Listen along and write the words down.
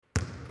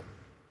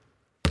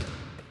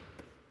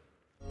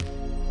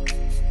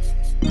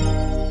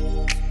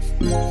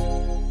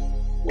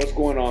What's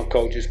going on,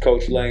 coaches?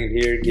 Coach Lane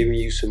here, giving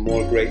you some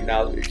more great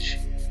knowledge.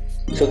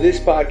 So this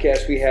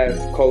podcast, we have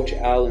Coach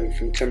Allen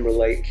from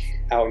Timberlake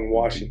out in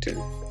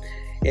Washington.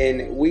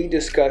 And we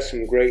discuss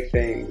some great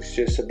things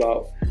just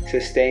about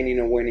sustaining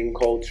a winning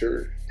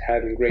culture,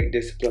 having great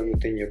discipline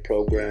within your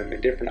program,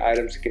 and different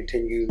items to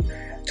continue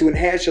to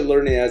enhance your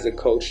learning as a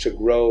coach to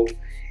grow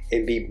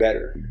and be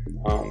better.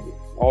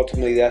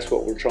 Ultimately, that's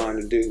what we're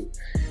trying to do.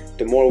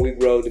 The more we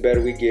grow, the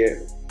better we get,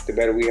 the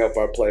better we help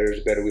our players,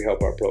 the better we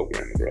help our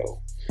program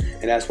grow.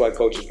 And that's why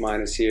Coach's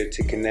Mind is here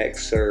to connect,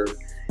 serve,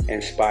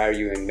 inspire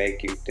you, and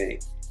make you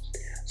think.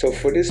 So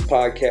for this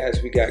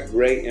podcast, we got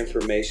great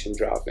information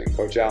dropping.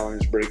 Coach Allen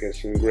is bringing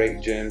some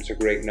great gems or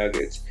great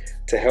nuggets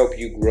to help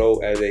you grow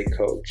as a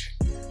coach.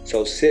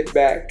 So sit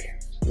back,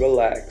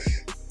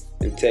 relax,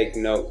 and take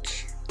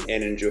notes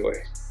and enjoy.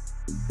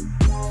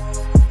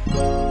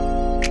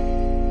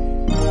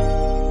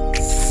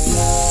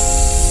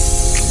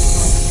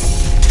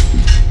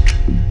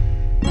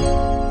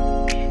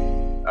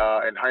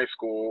 In high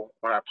school,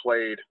 when I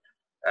played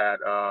at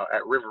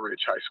River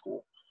Ridge High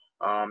School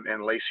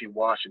in Lacey,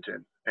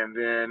 Washington, and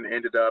then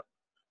ended up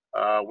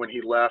when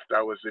he left,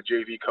 I was the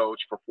JV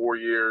coach for 4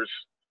 years,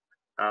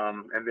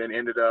 and then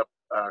ended up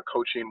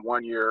coaching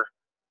 1 year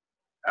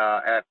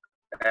at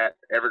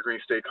Evergreen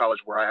State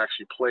College, where I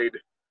actually played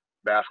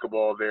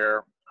basketball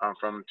there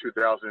from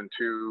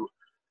 2002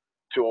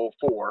 to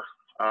 04,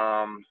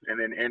 and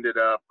then ended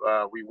up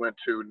we went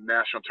to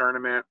national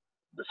tournament,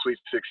 the Sweet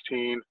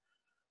 16.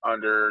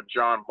 Under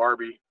John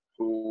Barbie,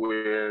 who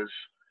is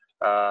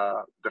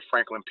the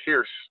Franklin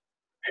Pierce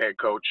head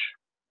coach.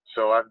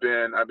 So I've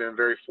been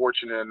very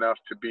fortunate enough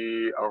to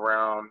be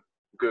around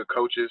good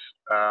coaches.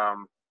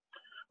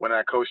 When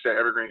I coached at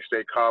Evergreen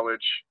State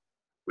College,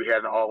 we had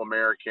an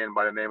All-American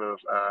by the name of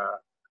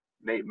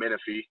Nate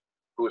Menifee,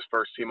 who was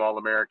first team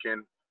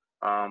All-American.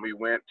 We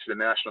went to the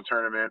national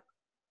tournament,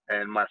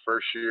 and my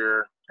first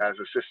year as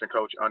assistant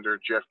coach under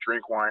Jeff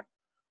Drinkwine,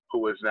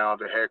 who is now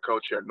the head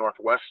coach at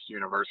Northwest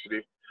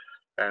University.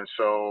 And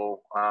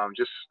so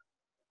just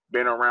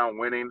been around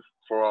winning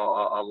for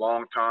a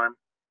long time.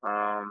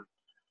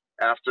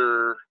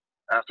 After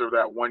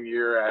that 1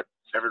 year at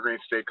Evergreen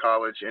State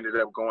College, ended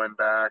up going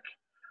back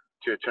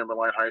to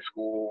Timberline High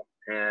School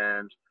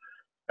and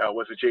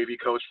was a JV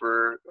coach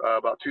for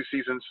about 2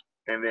 seasons,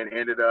 and then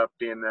ended up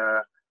being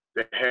the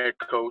head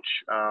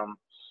coach.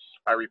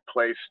 I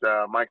replaced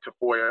Mike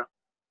Tafoya,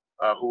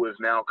 who is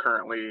now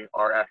currently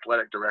our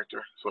athletic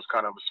director. So it's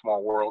kind of a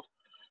small world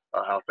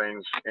how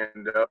things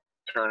end up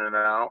turning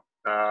out.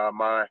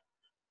 Our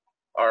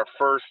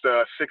first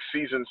 6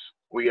 seasons,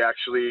 we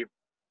actually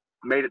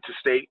made it to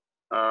state.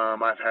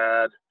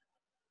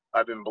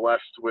 I've been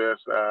blessed with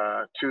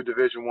 2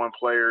 Division I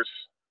players.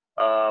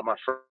 My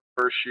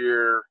first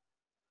year,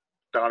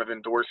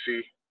 Donovan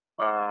Dorsey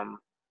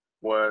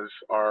was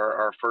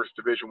our first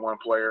Division I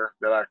player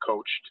that I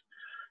coached.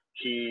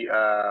 He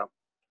was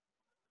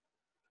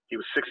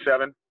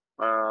 6'7",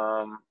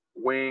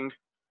 wing.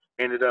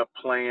 Ended up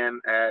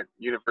playing at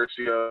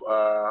University of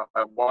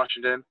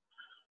Washington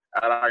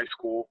out of high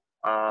school.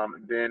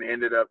 Then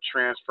ended up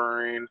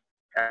transferring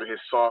after his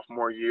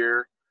sophomore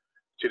year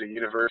to the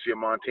University of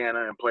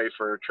Montana and played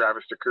for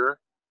Travis DeCuire.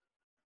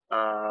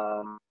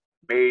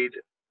 Made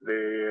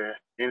the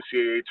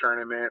NCAA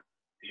tournament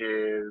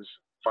his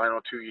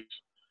final 2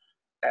 years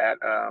at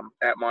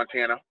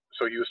Montana,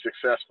 so he was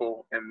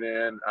successful. And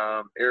then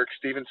Eric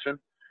Stevenson,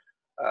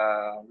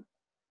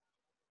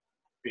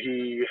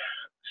 he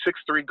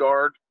 6'3"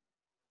 guard.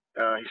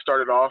 He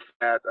started off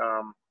at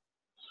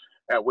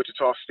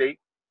Wichita State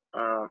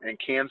in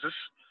Kansas.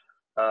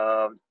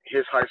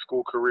 His high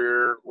school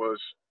career was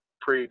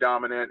pretty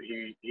dominant.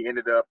 He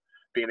ended up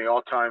being the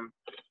all-time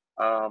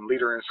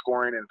leader in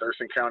scoring in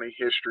Thurston County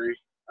history.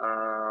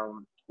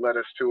 Led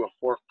us to a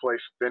 4th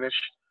place finish,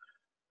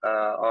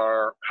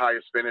 our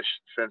highest finish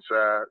since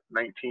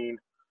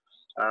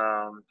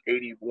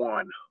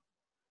 1981.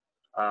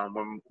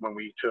 When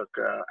we took,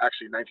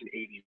 actually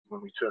 1980,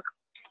 when we took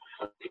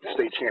the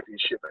state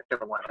championship at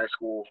Timberline High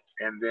School.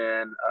 And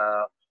then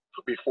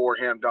before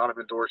him,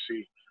 Donovan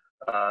Dorsey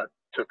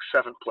took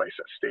 7th place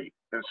at state.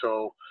 And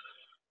so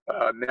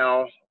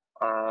now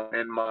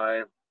in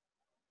my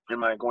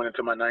going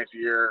into my 9th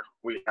year,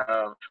 we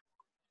have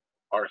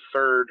our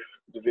 3rd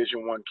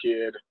Division I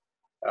kid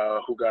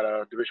who got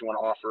a Division I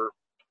offer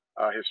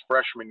his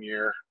freshman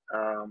year.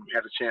 He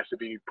had a chance to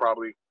be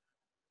probably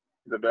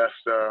the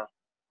best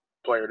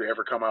player to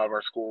ever come out of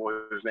our school.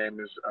 His name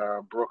is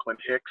Brooklyn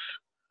Hicks.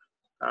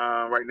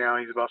 Right now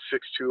he's about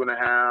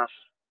 6'2.5",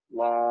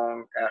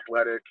 long,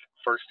 athletic,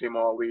 first team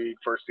all league,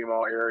 first team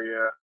all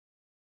area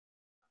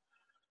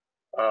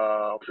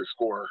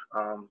scorer.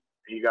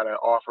 He got an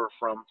offer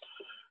from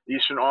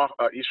Eastern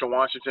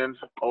Washington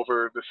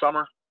over the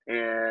summer,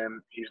 and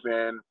he's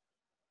been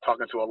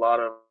talking to a lot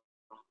of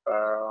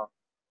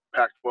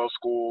Pac-12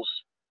 schools,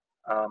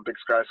 Big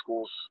Sky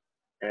schools,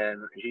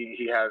 and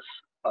he has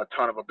a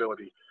ton of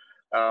ability.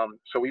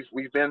 So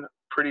we've been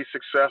pretty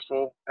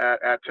successful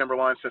at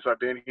Timberline since I've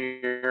been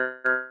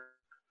here.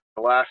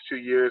 The last 2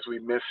 years we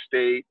missed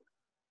state.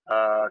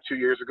 2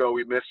 years ago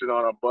we missed it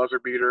on a buzzer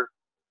beater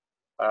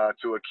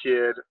to a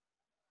kid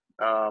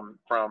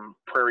from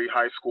Prairie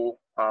High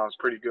School. He's a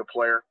pretty good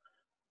player.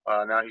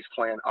 Now he's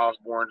playing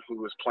Osborne, who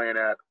was playing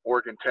at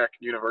Oregon Tech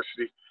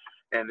University.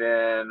 And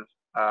then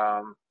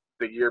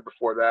the year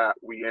before that,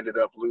 we ended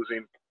up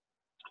losing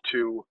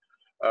to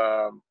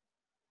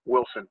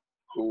Wilson,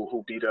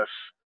 who beat us.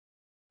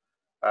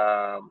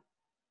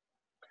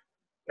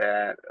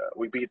 And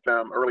we beat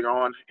them early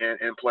on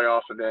in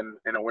playoffs, and then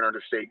in a winner of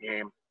the state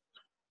game,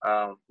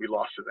 we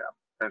lost to them.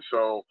 And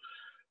so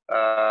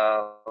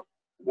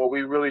what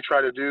we really try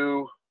to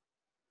do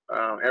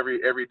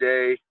every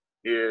day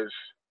is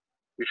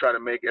we try to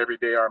make every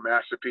day our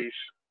masterpiece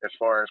as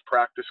far as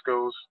practice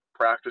goes.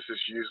 Practice is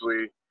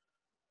usually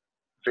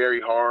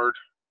very hard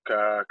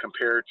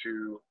compared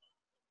to,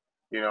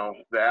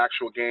 the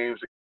actual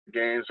games. The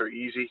games are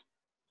easy.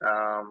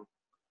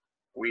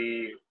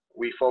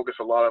 We focus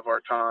a lot of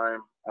our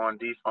time on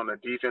the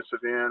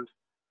defensive end.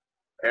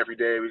 Every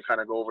day we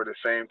kind of go over the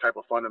same type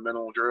of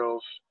fundamental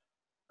drills,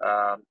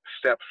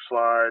 step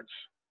slides,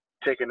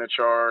 taking the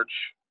charge,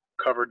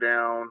 cover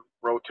down,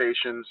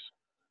 rotations,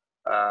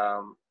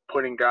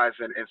 putting guys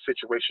in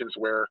situations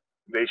where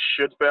they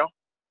should fail.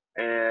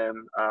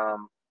 And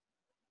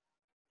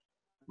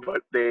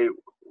but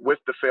with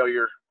the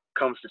failure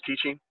comes the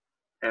teaching.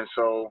 And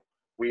so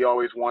we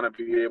always want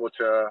to be able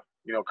to,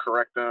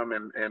 correct them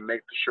and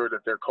make sure that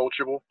they're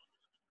coachable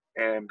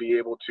and be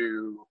able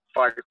to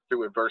fight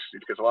through adversity,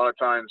 because a lot of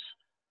times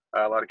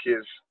a lot of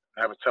kids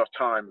have a tough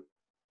time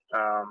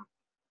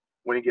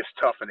when it gets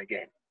tough in a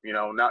game.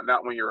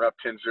 Not when you're up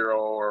 10-0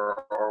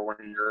 or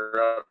when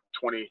you're up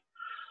 20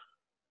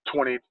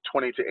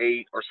 to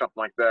 8 or something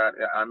like that.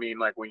 I mean,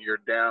 like when you're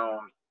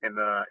down in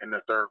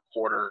the third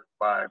quarter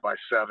by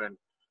 7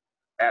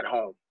 at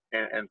home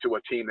and to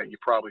a team that you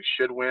probably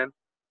should win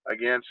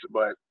against,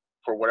 but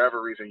for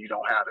whatever reason you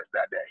don't have it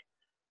that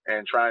day.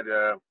 And trying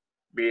to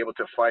be able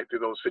to fight through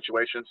those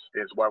situations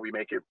is why we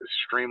make it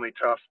extremely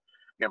tough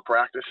in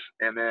practice.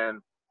 And then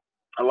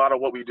a lot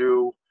of what we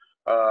do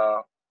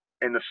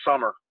in the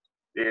summer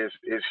is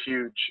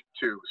huge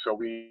too. So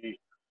we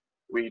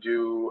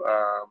do,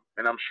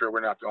 and I'm sure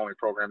we're not the only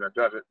program that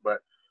does it,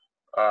 but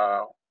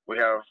we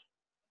have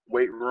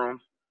weight room,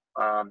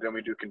 then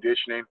we do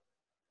conditioning,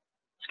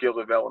 skill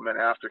development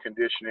after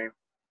conditioning,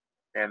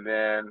 and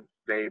then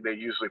they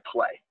usually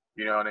play.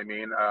 You know what I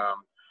mean?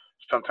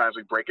 Sometimes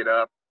we break it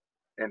up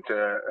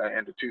into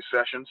 2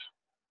 sessions.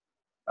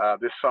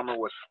 This summer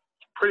was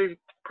pretty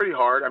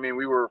hard. I mean,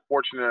 we were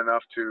fortunate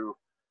enough to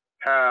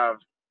have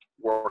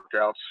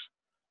workouts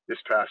this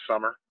past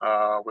summer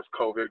with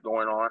COVID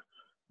going on,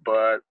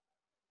 but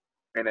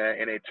in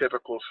a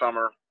typical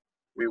summer,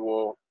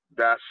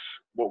 that's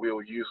what we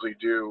will usually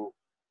do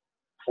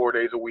 4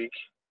 days a week,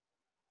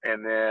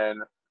 and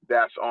then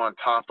that's on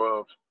top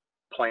of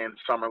playing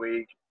summer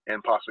league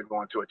and possibly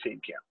going to a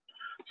team camp.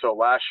 So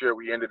last year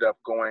we ended up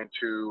going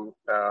to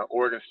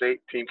Oregon State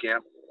team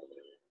camp,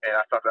 and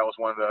I thought that was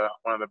one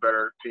of the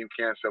better team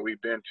camps that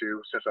we've been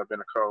to since I've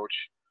been a coach.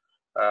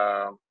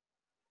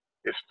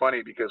 It's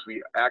funny because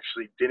we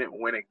actually didn't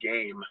win a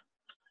game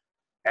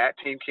at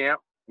team camp.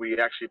 We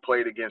actually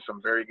played against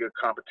some very good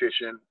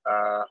competition.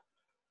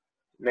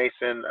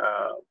 Nathan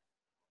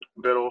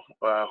Biddle,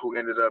 who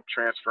ended up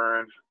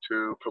transferring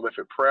to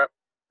Prolific Prep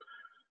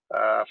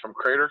from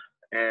Crater,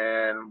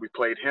 and we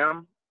played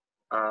him.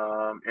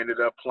 Ended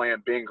up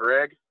playing Ben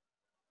Gregg.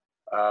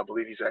 I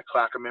believe he's at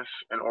Clackamas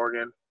in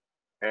Oregon,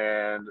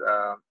 and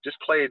just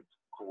played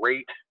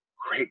great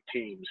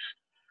teams,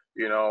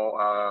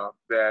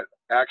 that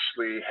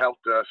actually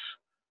helped us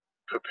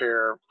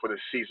prepare for the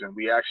season.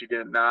 We actually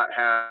did not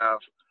have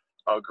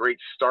a great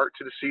start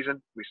to the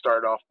season. We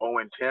started off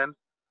 0-10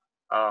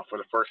 for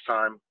the first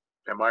time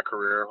in my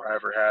career. I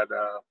ever had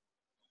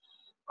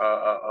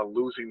a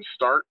losing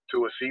start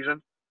to a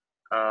season.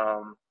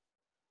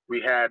 We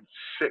had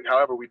 6,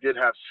 however, we did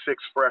have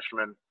 6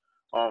 freshmen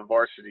on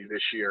varsity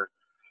this year.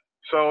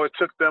 So it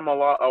took them a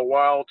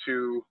while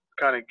to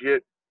kind of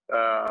get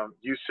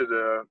used to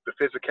the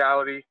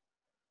physicality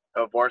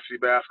of varsity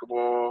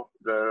basketball,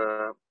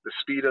 the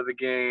speed of the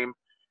game,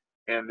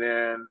 and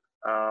then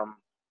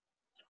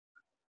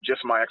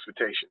just my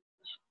expectations.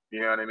 You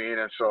know what I mean?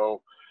 And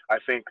so I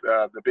think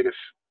the biggest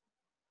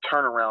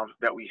turnaround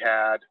that we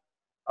had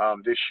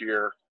this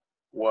year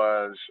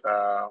was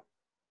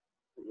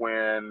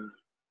when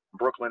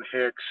Brooklyn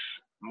Hicks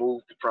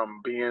moved from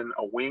being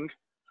a wing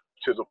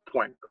to the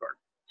point guard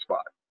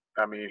spot.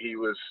 I mean, he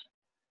was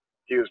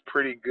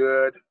pretty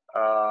good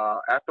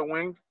at the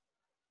wing,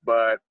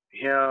 but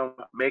him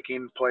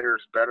making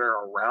players better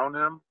around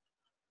him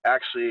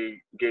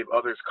actually gave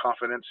others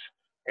confidence,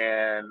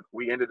 and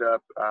we ended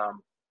up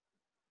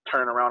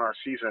turning around our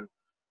season,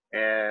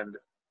 and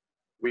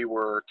we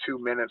were 2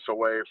 minutes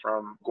away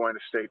from going to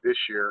state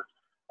this year.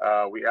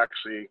 We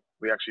actually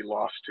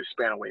lost to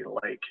Spanaway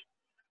Lake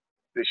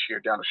this year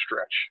down the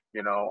stretch,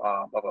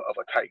 of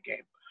a tight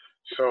game.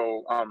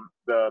 So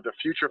the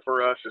future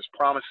for us is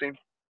promising.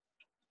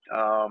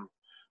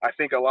 I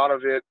think a lot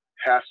of it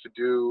has to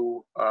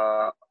do,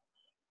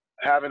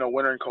 having a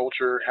winning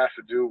culture has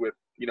to do with,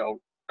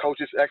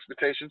 coaches'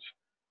 expectations.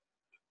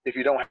 If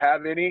you don't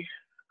have any,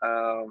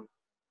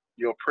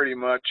 you'll pretty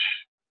much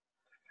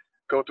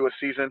go through a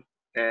season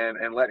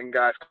and letting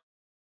guys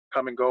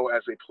come and go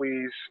as they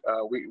please.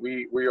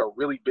 We are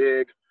really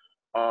big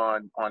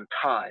on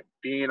time,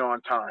 being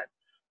on time.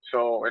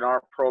 So in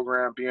our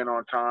program, being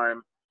on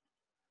time,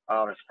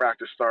 if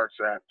practice starts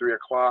at 3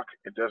 o'clock,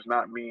 it does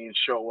not mean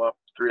show up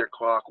 3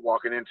 o'clock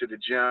walking into the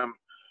gym.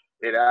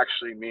 It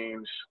actually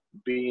means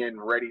being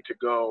ready to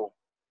go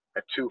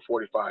at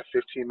 2:45,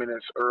 15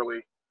 minutes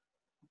early,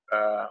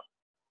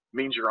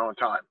 means you're on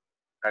time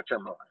at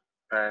Timberline.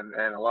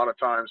 And a lot of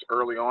times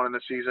early on in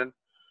the season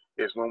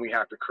is when we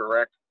have to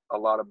correct a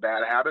lot of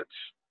bad habits.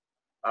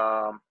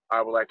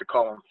 I would like to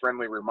call them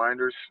friendly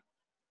reminders,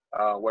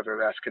 whether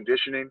that's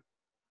conditioning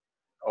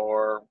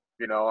or,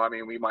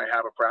 we might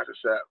have a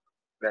practice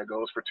that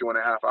goes for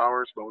 2.5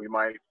 hours, but we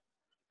might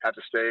have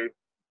to stay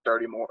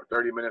 30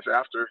 minutes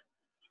after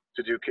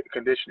to do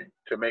conditioning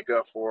to make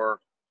up for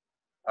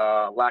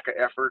lack of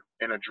effort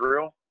in a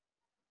drill.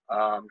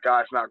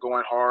 Guys not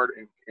going hard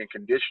in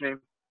conditioning,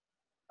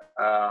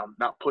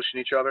 not pushing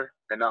each other,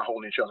 and not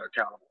holding each other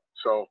accountable.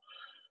 So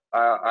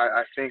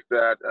I think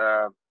that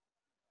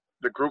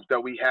the group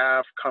that we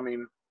have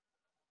coming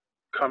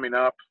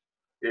up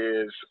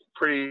is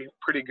pretty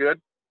good.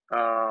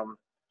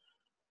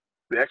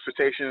 The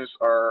expectations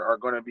are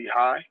going to be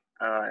high,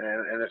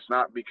 and it's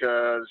not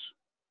because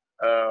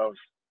of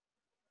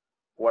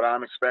what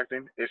I'm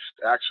expecting. It's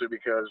actually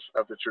because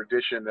of the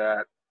tradition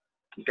that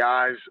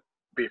guys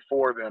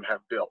before them have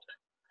built.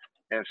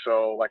 And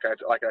so, like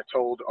I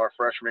told our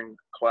freshman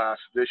class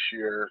this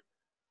year,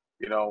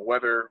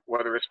 whether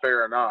it's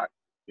fair or not,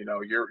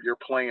 you're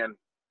playing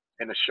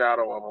in the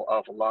shadow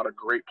of a lot of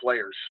great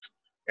players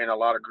and a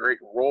lot of great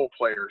role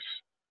players.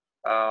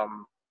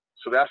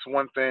 So that's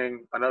one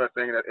thing. Another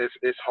thing that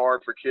it's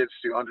hard for kids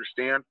to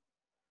understand.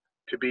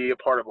 To be a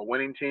part of a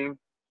winning team,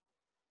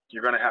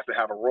 you're going to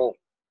have a role,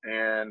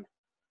 and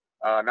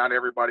not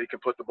everybody can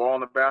put the ball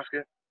in the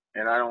basket,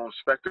 and I don't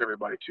expect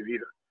everybody to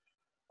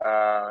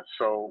either.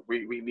 So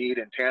we need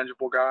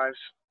intangible guys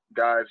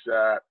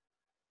that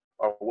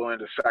are willing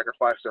to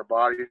sacrifice their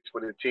bodies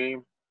for the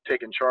team,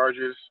 taking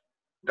charges,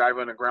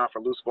 diving on the ground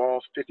for loose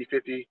balls,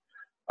 50-50.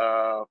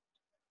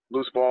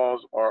 Loose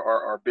balls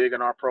are big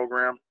in our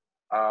program.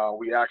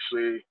 We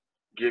actually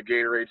give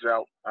Gatorades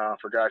out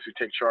for guys who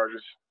take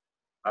charges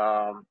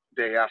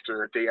day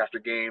after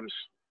games.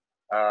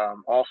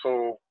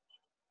 Also,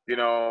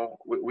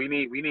 we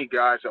need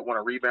guys that want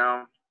to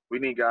rebound. We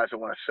need guys that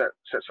want to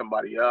set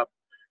somebody up.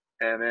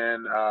 And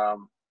then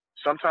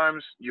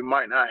sometimes you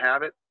might not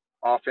have it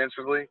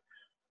offensively,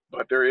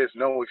 but there is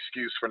no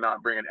excuse for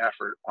not bringing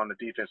effort on the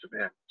defensive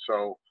end.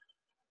 So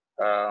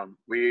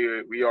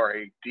we are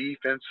a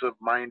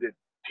defensive-minded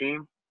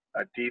team,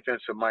 a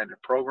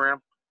defensive-minded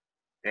program.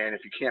 And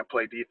if you can't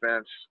play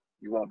defense,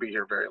 you won't be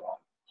here very long.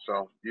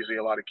 So usually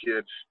a lot of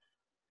kids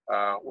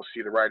will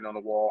see the writing on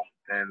the wall,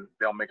 and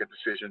they'll make a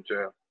decision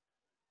to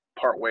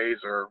part ways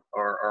or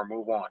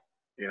move on,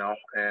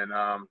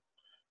 And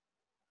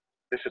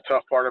it's a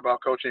tough part about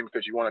coaching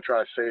because you want to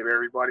try to save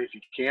everybody if you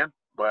can,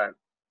 but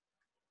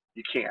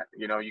you can't.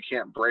 You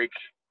can't break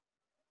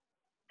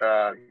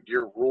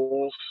your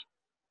rules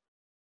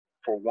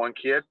for one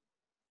kid.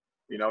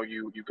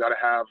 You've got to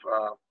have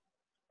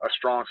a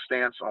strong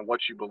stance on what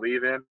you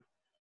believe in.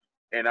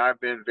 And I've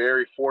been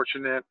very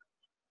fortunate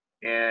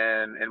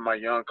in my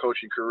young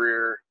coaching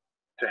career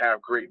to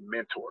have great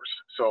mentors.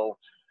 So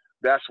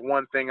that's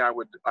one thing I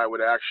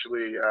would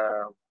actually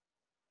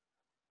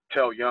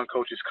tell young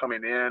coaches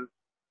coming in,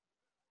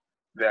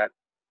 that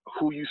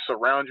who you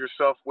surround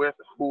yourself with,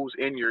 who's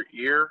in your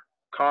ear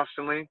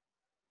constantly,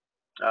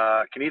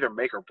 can either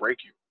make or break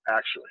you,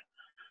 actually.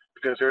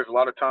 Because there's a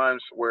lot of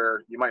times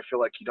where you might feel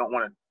like you don't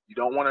want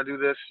to do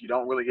this, you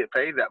don't really get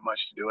paid that much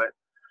to do it,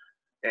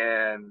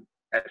 and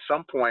at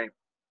some point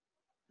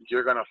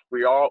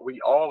we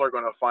all are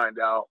gonna find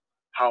out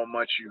how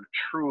much you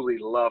truly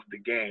love the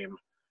game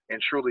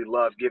and truly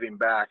love giving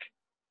back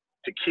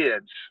to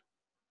kids,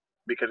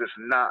 because it's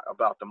not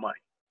about the money.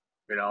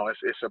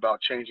 It's about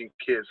changing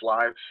kids'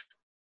 lives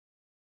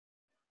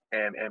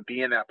and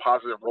being that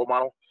positive role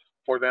model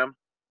for them,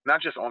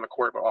 not just on the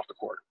court, but off the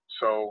court.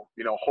 So,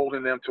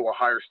 holding them to a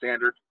higher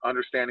standard,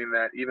 understanding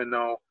that even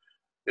though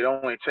it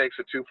only takes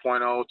a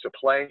 2.0 to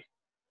play,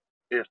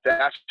 if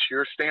that's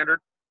your standard,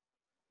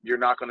 you're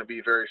not going to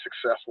be very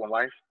successful in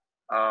life.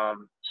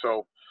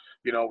 So,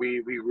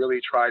 we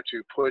really try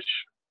to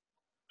push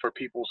for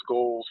people's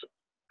goals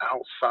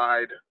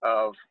outside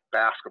of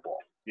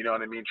basketball. You know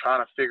what I mean?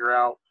 Trying to figure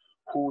out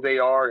who they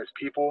are as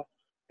people,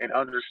 and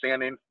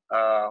understanding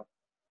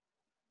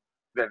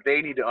that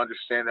they need to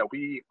understand that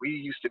we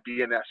used to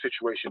be in that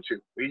situation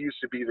too. We used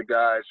to be the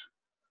guys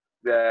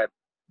that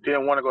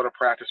didn't want to go to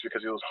practice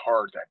because it was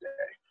hard that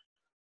day.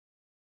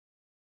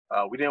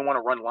 We didn't want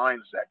to run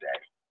lines that day.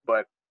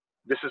 But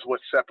this is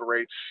what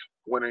separates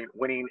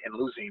winning and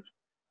losing,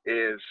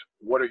 is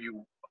what are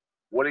you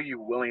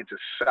willing to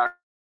sacrifice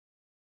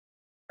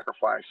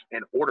sacrifice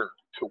in order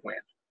to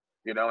win,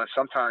 you know, and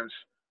sometimes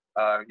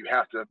you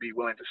have to be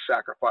willing to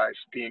sacrifice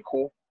being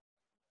cool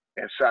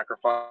and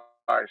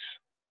sacrifice,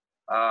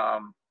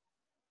 um,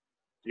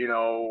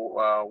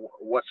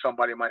 what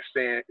somebody might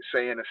say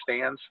in the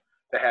stands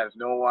that has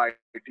no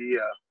idea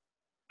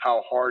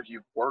how hard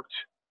you've worked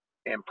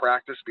and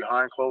practiced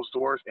behind closed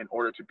doors in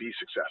order to be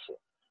successful.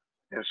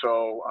 And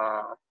so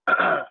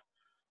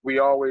we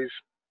always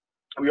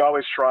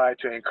try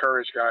to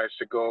encourage guys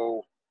to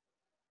go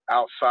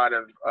outside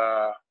of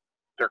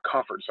their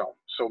comfort zone.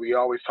 So we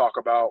always talk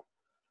about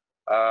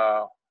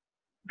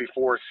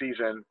before a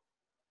season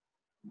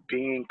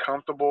being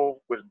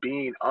comfortable with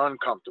being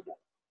uncomfortable.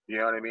 You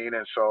know what I mean?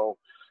 And so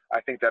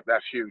I think that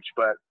that's huge.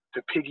 But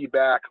to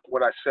piggyback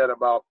what I said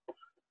about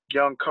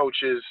young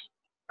coaches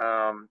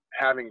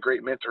having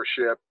great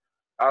mentorship,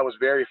 I was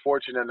very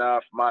fortunate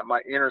enough.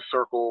 My inner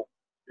circle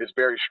is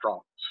very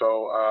strong.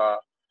 So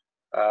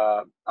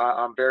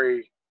I'm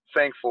very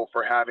thankful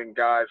for having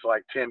guys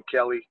like Tim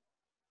Kelly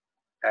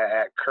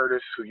at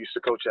Curtis, who used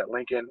to coach at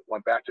Lincoln,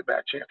 won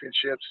back-to-back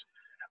championships,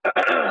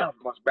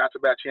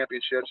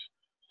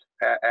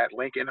 at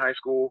Lincoln High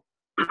School,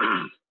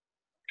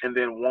 and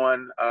then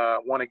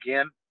won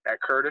again at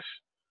Curtis.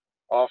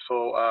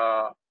 Also,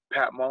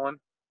 Pat Mullen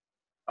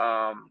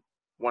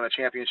won a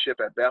championship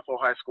at Bethel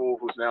High School,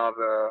 who's now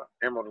the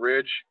Emerald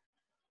Ridge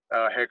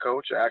head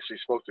coach. I actually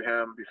spoke to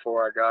him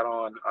before I got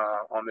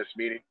on this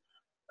meeting.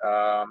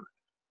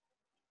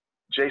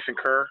 Jason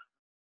Kerr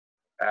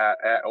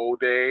at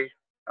O'Day.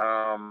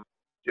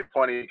 It's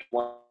funny,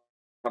 one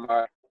of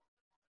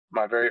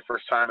my very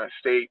first time at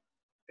State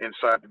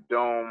inside the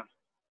Dome,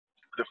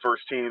 the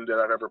first team that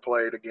I've ever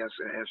played against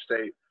in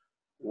State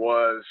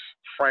was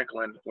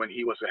Franklin when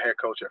he was the head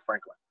coach at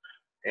Franklin.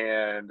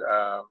 And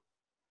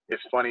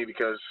it's funny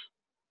because,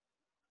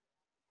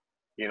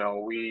 you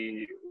know,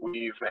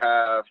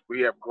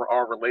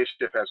 our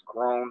relationship has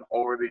grown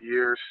over the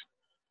years,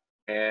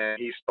 and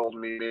he's told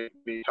me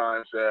many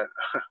times that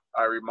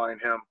I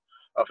remind him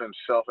of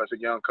himself as a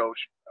young coach,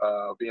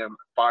 being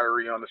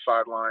fiery on the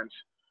sidelines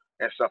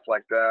and stuff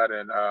like that.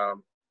 And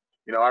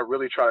you know, I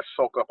really try to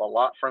soak up a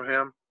lot from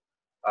him.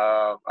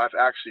 I've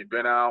actually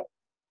been out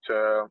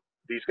to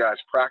these guys'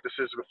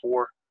 practices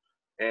before,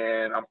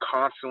 and I'm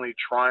constantly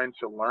trying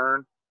to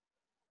learn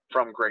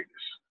from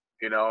greatness,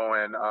 you know.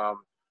 And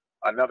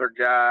another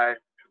guy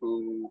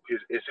who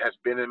has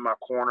been in my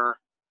corner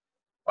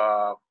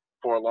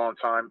for a long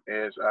time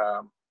is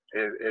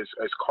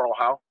Carl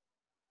Howe,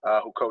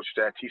 who coached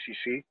at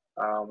TCC,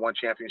 won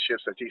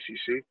championships at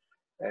TCC,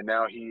 and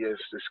now he is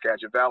the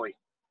Skagit Valley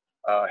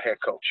head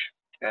coach.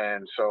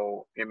 And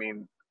so, I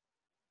mean,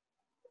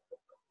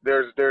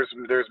 there's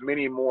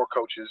many more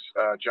coaches.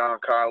 John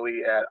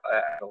Kiley at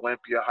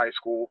Olympia High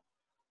School,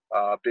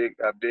 a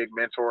big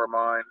mentor of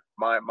mine.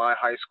 My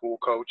high school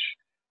coach,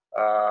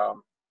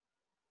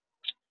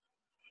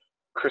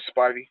 Chris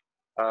Spivey,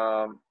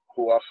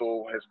 who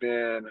also has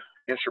been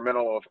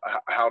instrumental of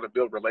how to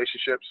build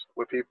relationships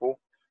with people.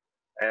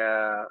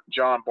 And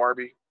John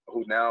Barbie,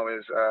 who now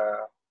is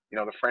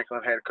the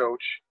Franklin head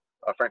coach,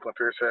 Franklin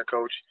Pierce head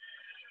coach.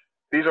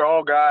 These are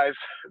all guys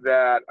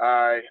that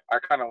I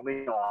kind of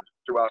lean on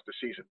throughout the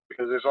season,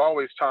 because there's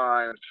always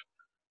times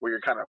where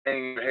you're kind of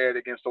banging your head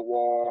against the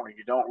wall and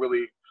you don't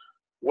really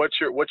what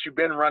you've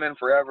been running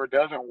forever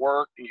doesn't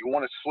work, and you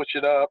want to switch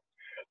it up.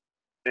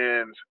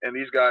 And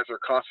these guys are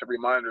constant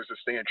reminders of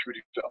staying true to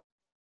yourself,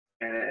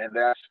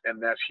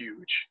 and that's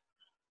huge.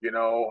 You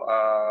know,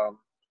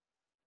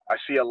 I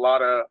see a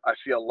lot of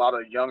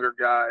younger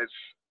guys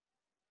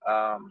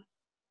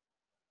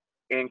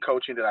in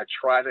coaching that I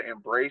try to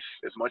embrace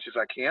as much as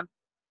I can.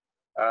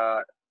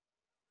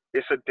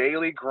 It's a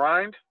daily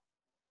grind,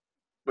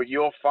 but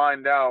you'll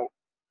find out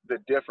the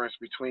difference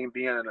between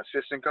being an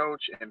assistant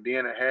coach and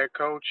being a head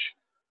coach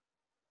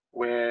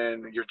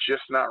when you're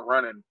just not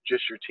running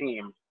just your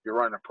team, you're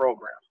running a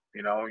program.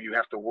 You know, you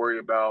have to worry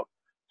about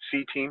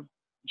C team,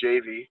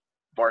 JV,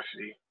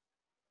 varsity,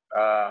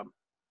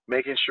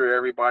 making sure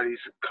everybody's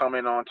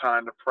coming on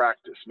time to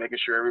practice, making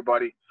sure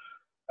everybody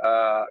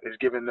is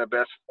giving their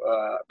best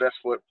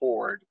foot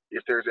forward.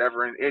 If there's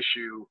ever an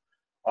issue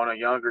on a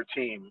younger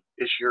team,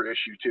 it's your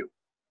issue too.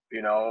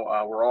 You know,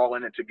 we're all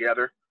in it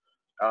together.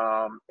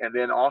 And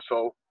then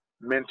also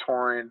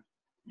mentoring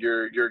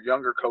your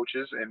younger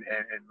coaches and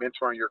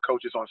mentoring your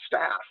coaches on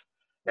staff,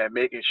 and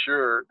making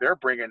sure they're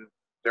bringing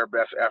their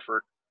best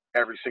effort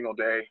every single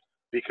day,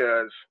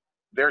 because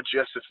they're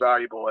just as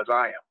valuable as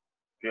I am,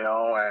 you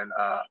know, and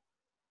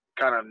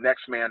kind of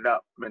next man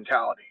up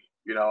mentality,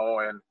 you know.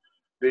 And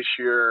this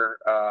year,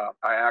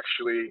 I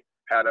actually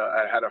had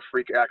a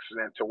freak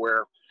accident to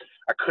where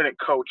I couldn't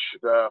coach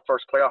the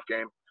first playoff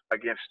game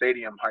against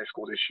Stadium High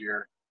School this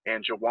year.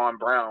 And Jawan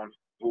Brown,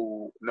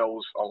 who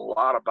knows a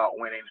lot about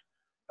winning,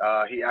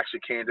 he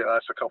actually came to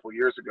us a couple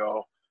years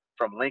ago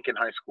from Lincoln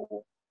High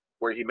School,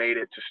 where he made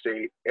it to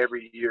state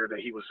every year that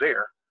he was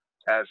there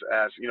as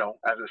you know,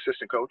 as an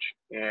assistant coach.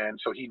 And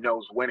so he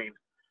knows winning.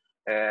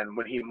 And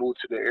when he moved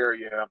to the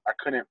area, I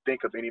couldn't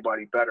think of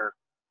anybody better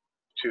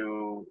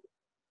to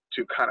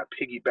kind of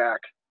piggyback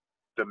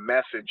the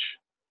message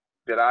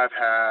that I've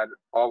had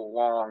all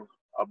along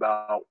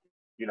about,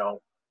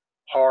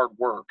 hard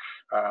work,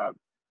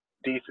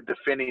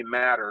 defending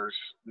matters,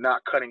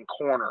 not cutting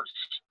corners.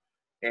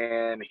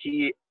 And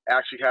he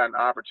actually had an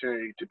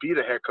opportunity to be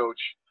the head coach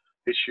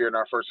this year in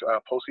our first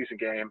postseason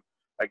game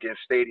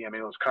against Stadium.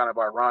 And it was kind of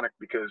ironic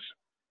because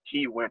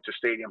he went to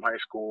Stadium High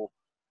School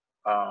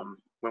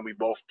when we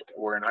both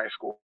were in high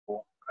school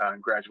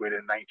and graduated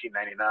in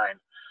 1999.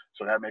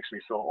 So that makes me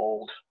feel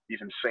old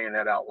even saying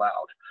that out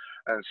loud.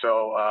 And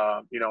so,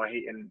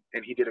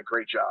 he did a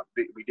great job.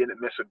 We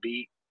didn't miss a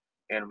beat,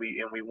 and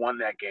we won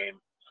that game.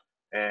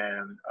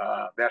 And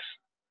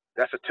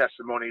that's a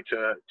testimony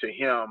to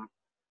him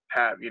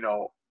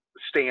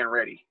staying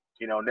ready,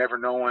 never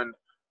knowing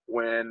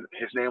when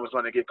his name was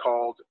going to get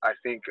called. I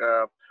think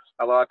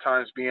a lot of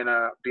times being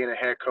a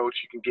head coach,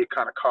 you can get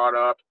kind of caught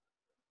up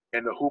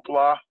in the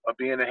hoopla of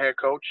being a head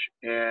coach.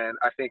 And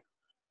I think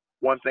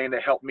one thing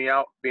that helped me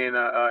out being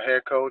a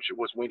head coach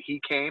was when he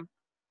came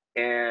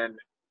and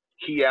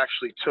he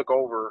actually took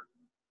over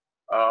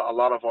a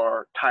lot of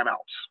our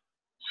timeouts.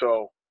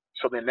 So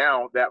then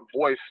now that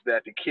voice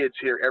that the kids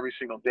hear every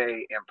single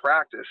day in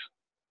practice,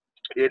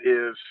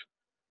 it's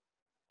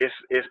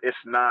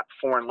not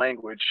foreign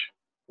language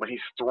when he's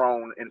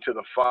thrown into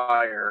the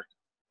fire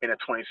in a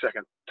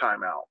 20-second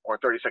timeout or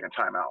 30-second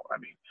timeout.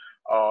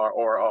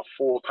 Or a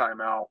full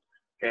timeout,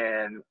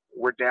 and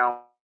we're down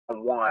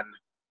one,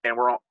 and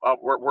we're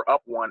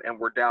up one, and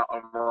we're down,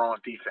 and we're on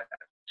defense.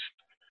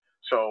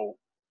 So,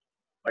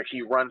 like,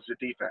 he runs the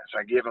defense.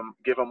 I give him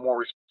more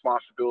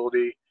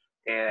responsibility,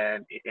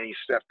 and he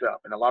stepped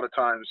up. And a lot of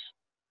times,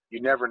 you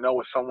never know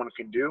what someone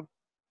can do,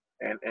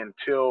 and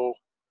until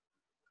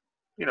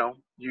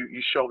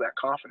you show that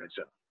confidence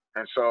in them.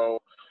 And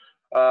so,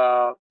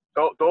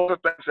 those are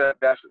things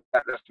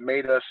that's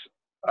made us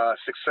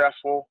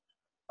successful.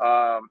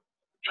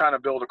 Trying to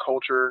build a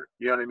culture,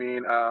 you know what I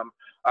mean?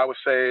 I would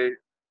say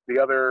the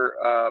other,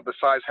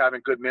 besides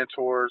having good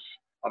mentors,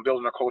 I'm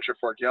building a culture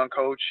for a young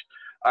coach.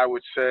 I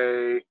would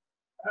say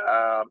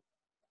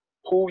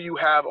who you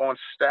have on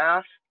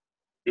staff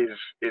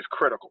is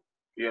critical,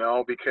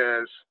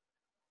 because,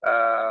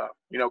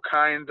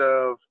 kind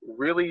of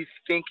really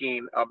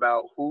thinking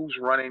about who's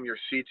running your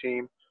C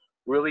team,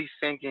 really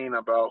thinking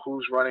about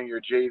who's running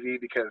your JV,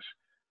 because,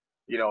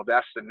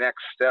 that's the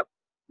next step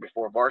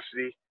before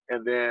varsity.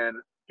 And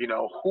then,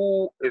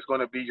 who is going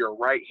to be your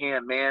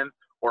right-hand man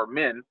or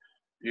men,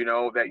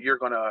 that you're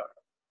going to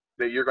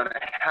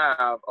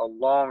have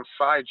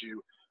alongside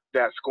you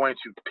that's going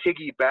to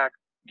piggyback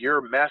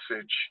your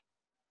message,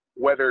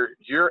 whether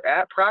you're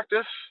at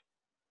practice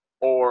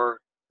or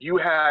you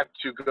had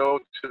to go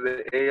to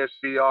the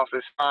ASB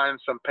office, sign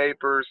some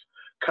papers,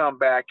 come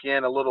back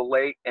in a little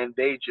late, and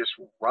they just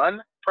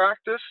run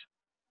practice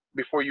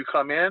before you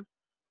come in,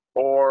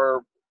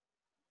 or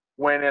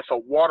when it's a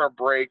water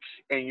break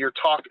and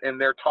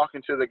they're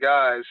talking to the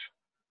guys,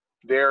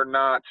 they're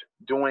not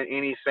doing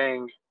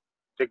anything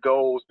that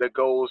goes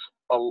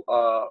what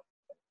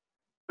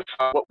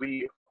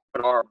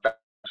our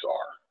values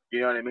are.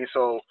 You know what I mean?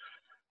 So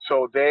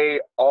they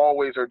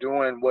always are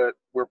doing what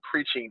we're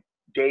preaching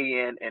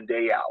day in and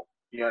day out.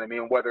 You know what I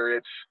mean? Whether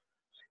it's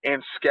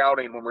in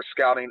scouting, when we're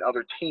scouting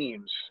other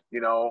teams, a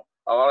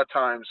lot of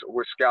times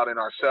we're scouting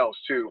ourselves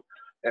too,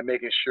 and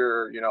making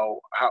sure,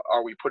 how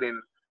are we putting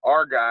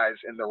our guys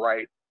in the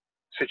right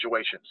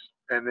situations.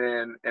 And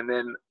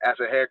then as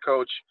a head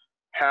coach,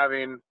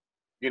 having,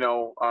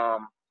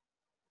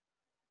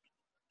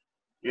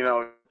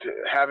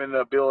 having the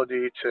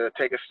ability to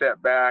take a step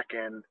back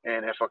and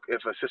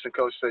if assistant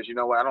coach says,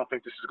 I don't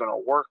think this is going to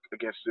work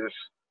against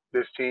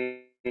this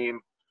team,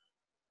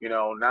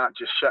 not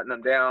just shutting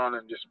them down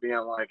and just being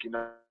like,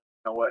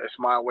 what, it's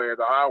my way or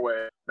the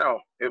highway. No,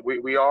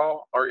 we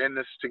all are in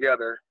this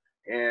together,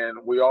 and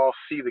we all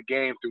see the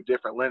game through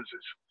different lenses.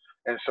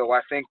 And so I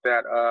think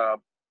that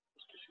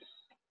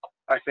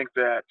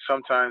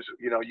sometimes,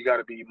 you got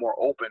to be more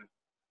open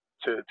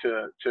to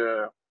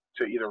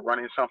either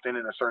running something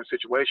in a certain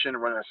situation,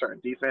 running a certain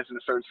defense in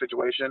a certain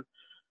situation.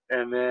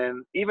 And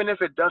then even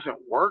if it doesn't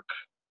work,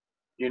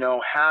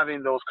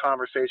 having those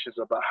conversations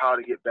about how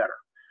to get better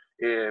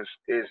is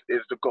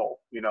the goal,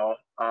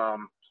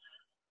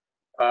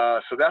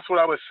 so that's what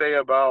I would say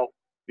about,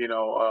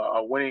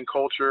 a winning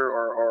culture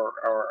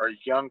or a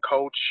young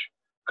coach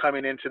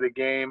coming into the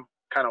game,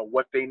 kind of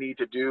what they need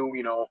to do,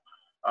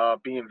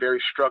 being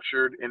very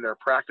structured in their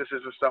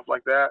practices and stuff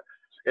like that.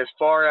 As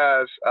far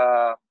as,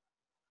 I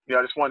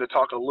just wanted to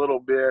talk a little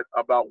bit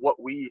about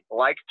what we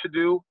like to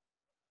do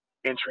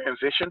in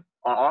transition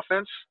on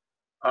offense.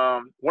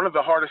 One of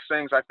the hardest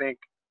things, I think,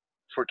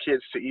 for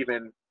kids to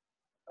even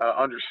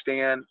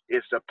understand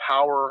is the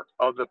power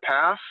of the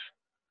pass.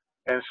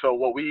 And so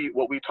what we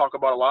talk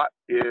about a lot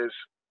is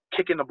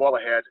kicking the ball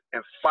ahead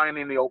and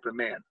finding the open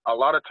man. A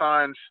lot of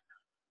times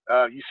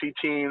you see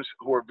teams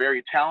who are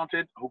very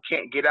talented who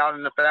can't get out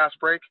in the fast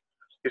break.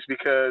 It's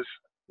because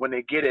when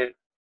they get it,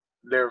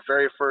 their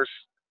very first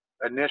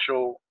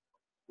initial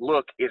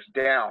look is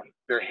down.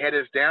 Their head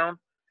is down,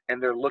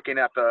 and they're looking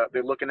at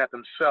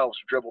themselves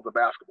dribble the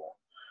basketball.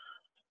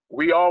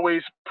 we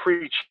always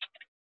preach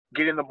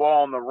getting the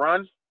ball on the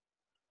run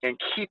and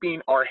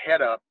keeping our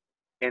head up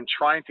and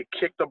trying to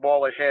kick the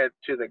ball ahead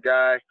to the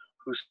guy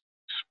who's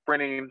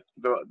sprinting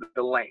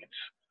the lanes.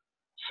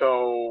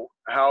 So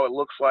how it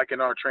looks like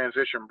in our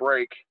transition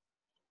break,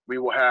 we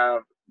will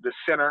have the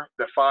center,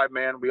 the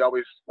 5-man. We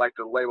always like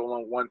to label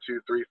them 1, 2,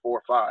 3,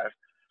 4, 5.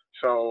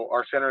 So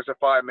our center is a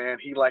 5-man.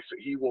 He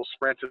will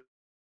sprint to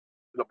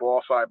the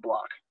ball side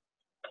block.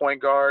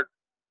 Point guard,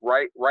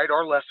 right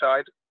or left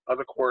side of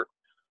the court,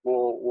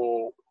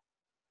 will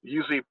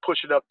usually push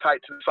it up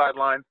tight to the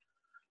sideline.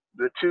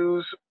 The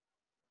twos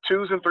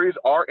and threes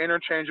are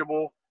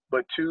interchangeable,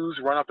 but twos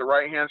run up the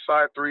right-hand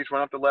side, threes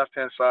run up the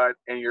left-hand side,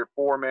 and your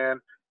 4-man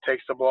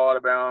takes the ball out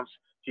of bounds.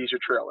 He's your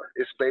trailer.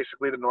 It's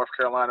basically the North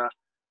Carolina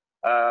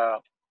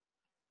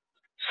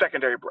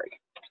secondary break,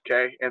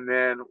 okay? And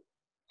then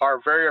our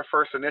very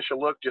first initial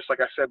look, just like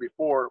I said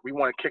before, we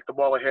want to kick the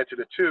ball ahead to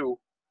the 2,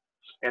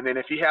 and then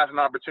if he has an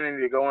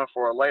opportunity to go in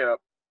for a layup,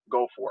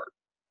 go for it.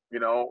 You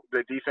know,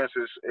 the defense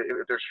is,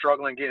 if they're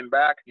struggling getting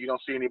back, you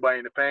don't see anybody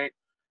in the paint,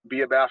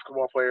 be a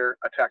basketball player,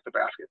 attack the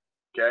basket,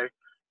 okay?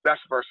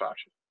 That's the first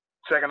option.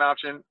 Second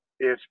option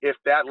is if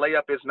that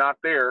layup is not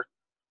there,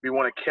 we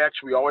want to catch.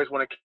 We always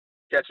want to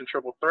catch in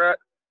triple threat,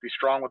 be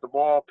strong with the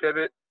ball,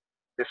 pivot.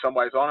 If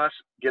somebody's on us,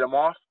 get them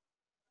off.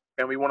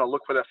 And we want to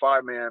look for that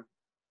 5-man,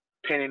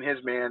 pinning his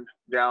man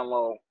down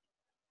low.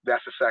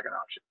 That's the second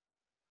option.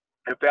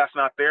 If that's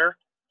not there,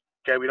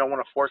 okay, we don't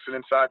want to force it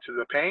inside to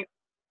the paint.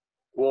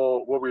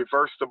 We'll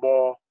reverse the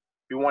ball.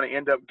 We want to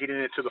end up getting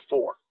it to the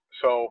 4.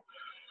 So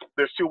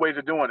there's 2 ways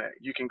of doing it.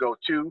 You can go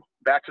 2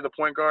 back to the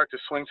point guard to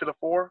swing to the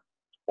 4,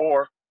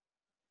 or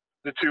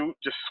the 2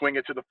 just swing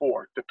it to the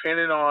 4.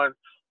 Depending on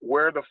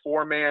where the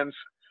 4-man's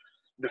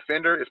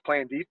defender is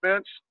playing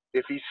defense,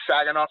 if he's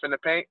sagging off in the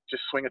paint,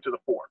 just swing it to the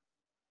 4.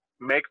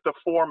 Make the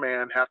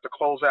 4-man have to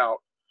close out.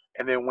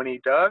 And then when he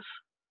does,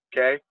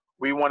 okay,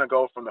 we want to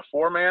go from the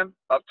 4-man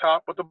up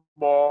top with the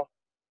ball,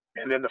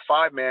 and then the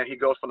 5-man, he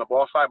goes from the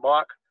ball side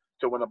block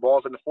to when the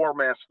ball's in the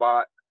 4-man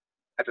spot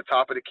at the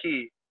top of the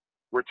key,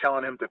 we're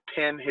telling him to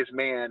pin his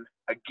man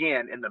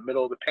again in the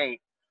middle of the paint.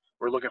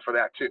 We're looking for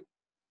that too,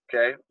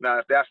 okay? Now,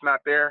 if that's not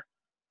there,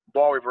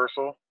 ball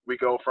reversal, we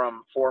go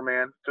from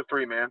 4-man to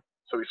 3-man.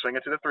 So we swing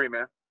it to the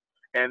 3-man.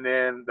 And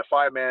then the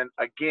 5-man,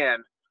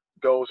 again,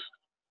 goes,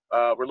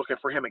 we're looking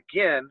for him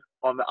again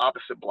on the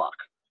opposite block.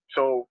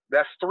 So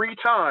that's 3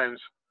 times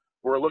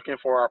we're looking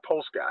for our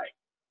post guy,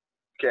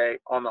 okay,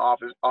 on the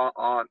office,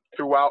 on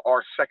throughout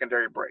our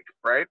secondary break,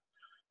 right?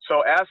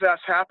 So as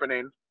that's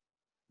happening,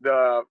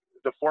 the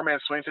 4-man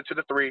swings it to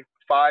the 3.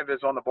 5 is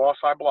on the ball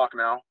side block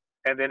now.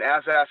 And then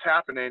as that's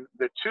happening,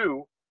 the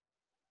 2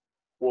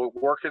 will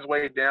work his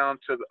way down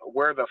to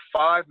where the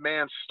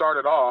 5-man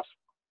started off,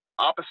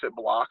 opposite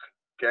block,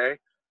 okay?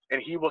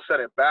 And he will set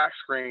a back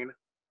screen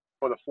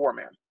for the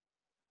 4-man,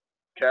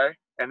 okay?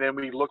 And then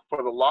we look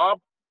for the lob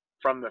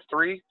from the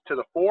 3 to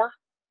the 4.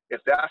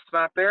 If that's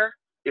not there,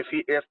 if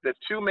the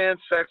 2-man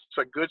sets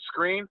a good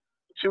screen,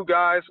 2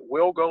 guys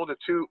will go to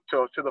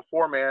the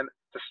 4-man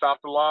to stop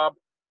the lob,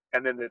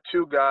 and then the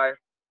 2 guy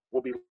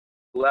will be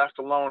left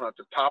alone at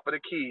the top of the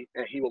key,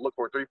 and he will look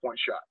for a 3-point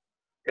shot.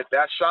 If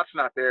that shot's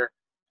not there,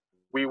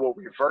 we will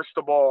reverse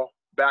the ball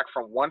back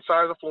from one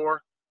side of the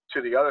floor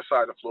to the other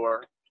side of the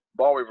floor.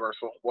 Ball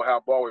reversal. We'll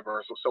have ball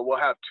reversal. So we'll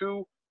have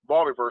 2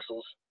 ball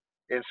reversals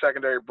in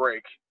secondary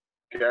break,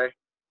 okay?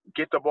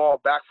 Get the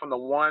ball back from the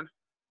 1,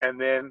 and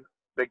then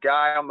the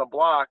guy on the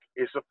block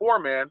is the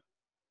 4-man.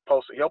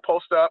 He'll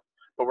post up,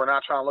 but we're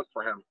not trying to look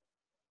for him.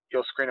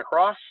 He'll screen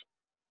across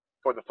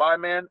for the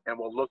 5-man, and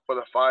we'll look for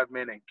the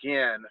 5-man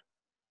again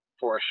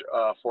for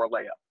a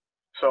layup.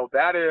 So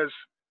that is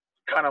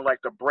kind of like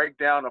the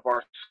breakdown of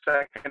our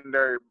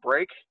secondary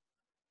break.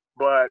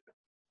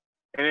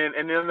 And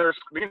then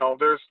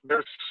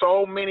there's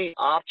so many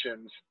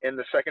options in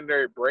the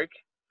secondary break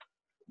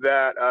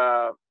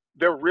that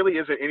there really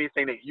isn't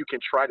anything that you can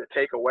try to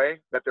take away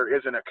that there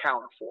isn't a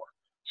counter for.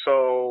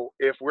 So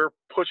if we're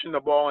pushing the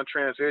ball in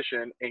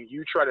transition and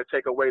you try to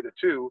take away the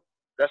 2,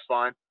 that's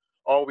fine.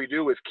 All we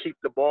do is keep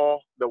the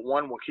ball. The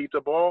 1 will keep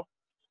the ball,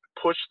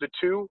 push the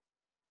 2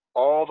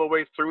 all the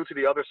way through to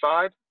the other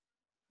side,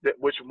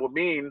 which will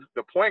mean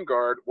the point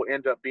guard will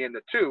end up being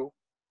the 2.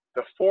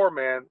 The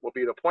 4-man will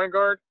be the point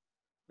guard.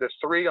 The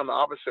 3 on the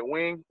opposite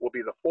wing will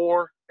be the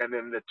 4, and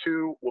then the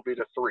 2 will be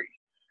the 3.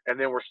 And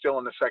then we're still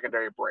in the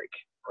secondary break,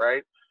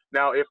 right?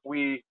 Now, if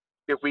we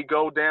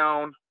go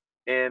down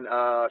in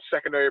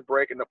secondary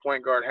break and the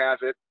point guard has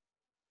it,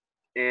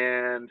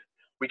 and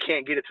we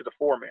can't get it to the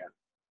 4-man,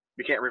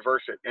 we can't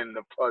reverse it, and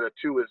the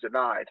 2 is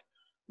denied,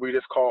 we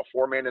just call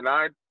 4-man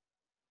denied.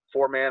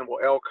 4-man will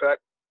L cut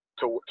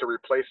to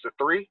replace the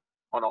 3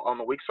 on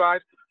the weak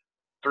side.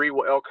 3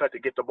 will L cut to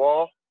get the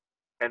ball,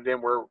 and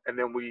then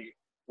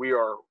we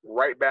are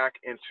right back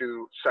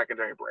into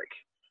secondary break.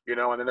 You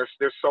know, and then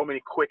there's so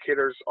many quick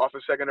hitters off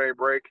of secondary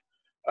break.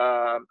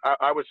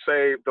 I would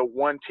say the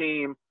one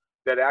team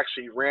that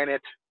actually ran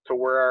it to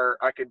where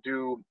I could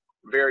do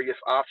various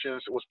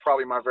options was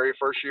probably my very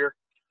first year.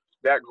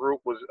 That group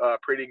was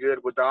pretty good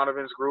with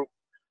Donovan's group.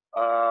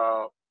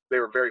 they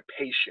were very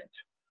patient.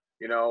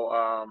 You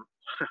know,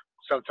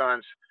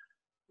 sometimes,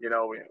 you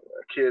know,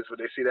 kids, when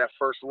they see that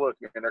first look,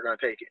 and they're going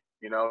to take it,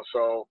 you know.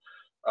 So,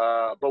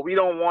 but we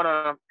don't want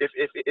to,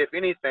 if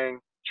anything,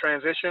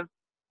 transition,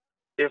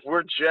 if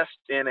we're just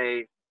in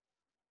a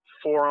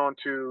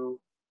 4-on-2,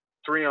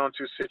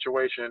 3-on-2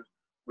 situation,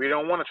 we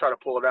don't want to try to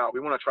pull it out. We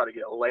want to try to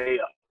get a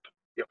layup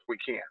if we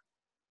can.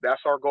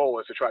 That's our goal,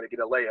 is to try to get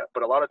a layup.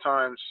 But a lot of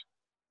times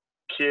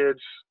kids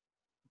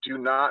do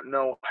not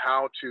know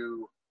how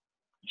to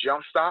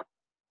jump stop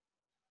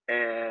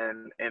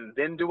and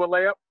then do a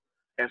layup.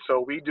 And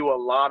so we do a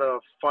lot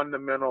of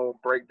fundamental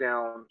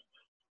breakdown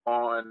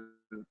on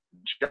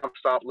jump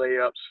stop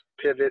layups,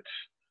 pivots,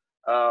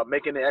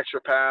 making the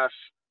extra pass,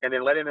 and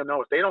then letting them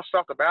know if they don't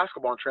stop the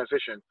basketball in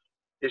transition,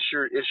 it's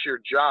your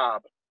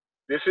job.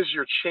 This is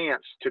your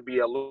chance to be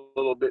a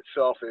little bit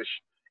selfish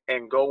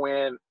and go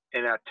in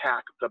and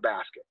attack the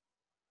basket.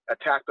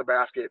 Attack the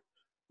basket.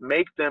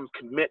 Make them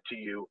commit to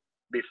you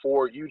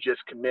before you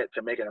just commit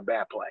to making a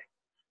bad play.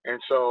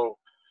 And so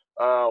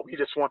we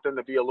just want them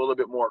to be a little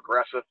bit more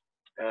aggressive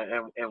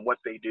in what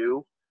they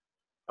do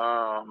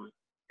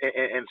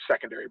in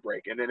secondary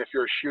break. And then if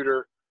you're a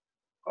shooter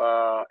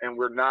and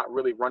we're not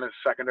really running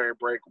secondary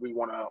break, we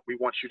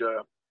want you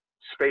to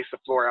space the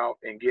floor out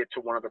and get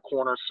to one of the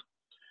corners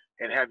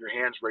and have your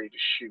hands ready to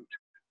shoot.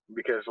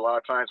 Because a lot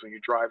of times when you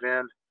drive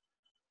in,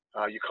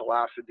 you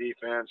collapse the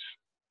defense,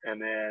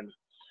 and then,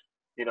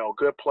 you know,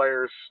 good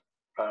players,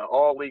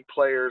 all league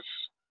players,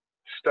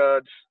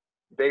 studs,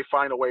 they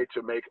find a way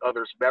to make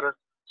others better.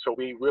 So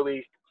we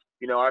really,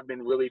 you know, I've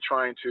been really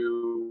trying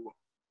to,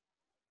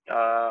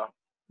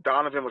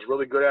 Donovan was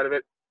really good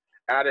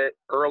at it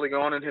early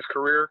on in his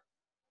career.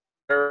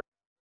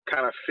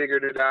 Kind of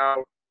figured it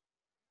out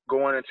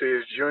going into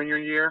his junior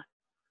year.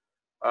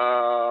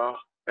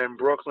 And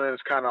Brooklyn's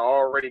kind of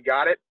already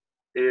got it,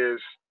 is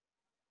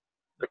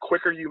the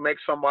quicker you make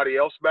somebody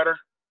else better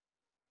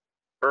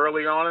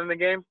early on in the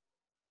game,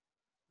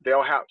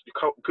 they'll have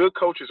good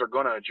coaches are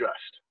going to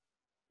adjust,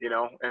 you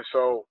know. And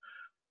so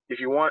if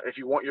you want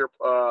your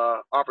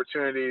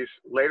opportunities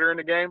later in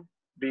the game,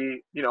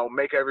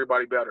 make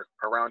everybody better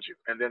around you,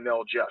 and then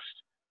they'll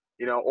adjust,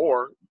 you know.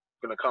 Or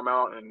going to come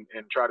out and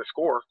try to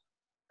score,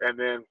 and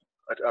then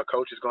a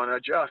coach is going to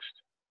adjust,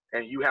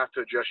 and you have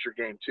to adjust your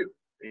game too,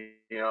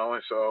 you know.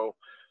 And so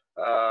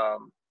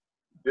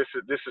this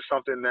is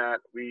something that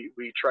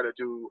we try to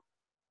do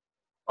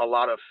a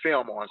lot of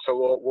film on.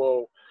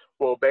 So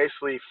we'll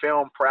basically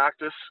film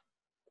practice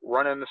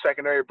running the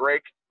secondary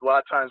break. A lot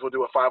of times we'll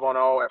do a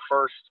 5-on-0 at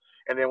first,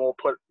 and then we'll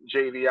put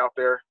JV out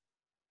there,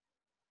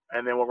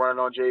 and then we'll run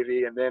it on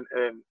JV, and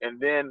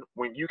then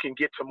when you can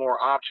get to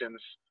more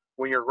options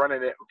when you're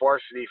running it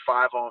varsity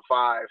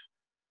 5-on-5,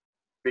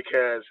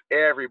 because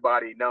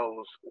everybody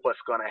knows what's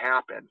going to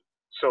happen.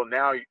 So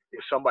now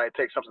if somebody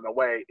takes something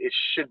away, it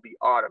should be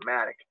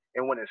automatic.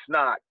 And when it's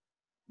not,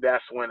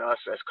 that's when us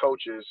as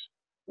coaches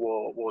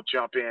will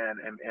jump in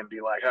and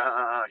be like,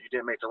 you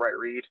didn't make the right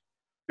read.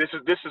 This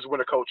is when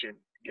the coaching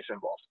gets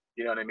involved.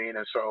 You know what I mean?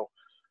 And so,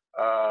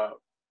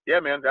 yeah,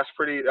 man, that's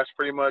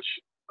pretty much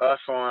us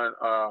on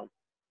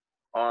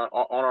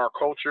our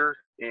culture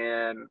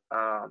and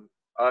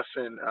us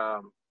in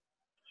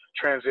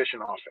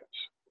transition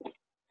offense.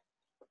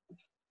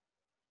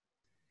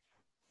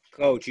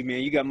 Coach,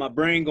 you got my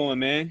brain going,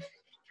 man.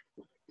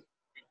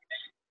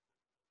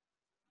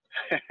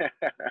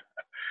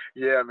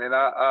 Yeah, man,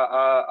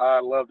 I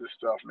love this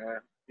stuff, man.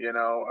 You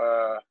know,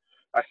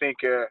 I think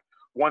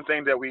one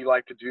thing that we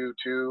like to do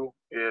too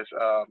is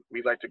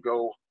we like to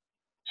go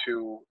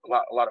to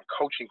a lot of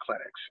coaching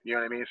clinics. You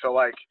know what I mean? So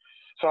like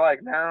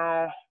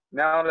now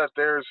that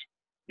there's,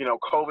 you know,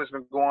 COVID's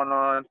been going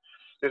on,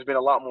 there's been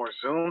a lot more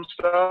Zoom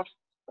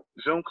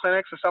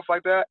clinics and stuff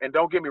like that. And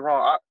don't get me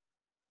wrong,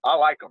 I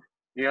like them.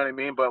 You know what I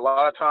mean? But a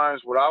lot of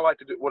times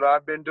what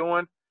I've been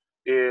doing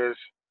is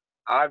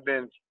I've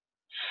been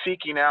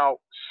seeking out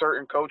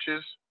certain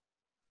coaches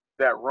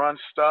that run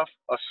stuff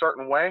a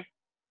certain way.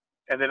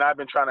 And then I've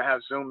been trying to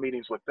have Zoom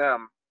meetings with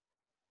them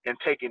and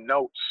taking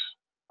notes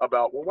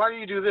about, well, why do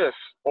you do this?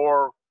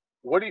 Or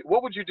what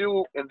would you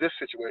do in this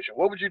situation?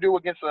 What would you do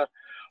against a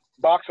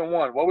box and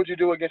one? What would you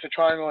do against a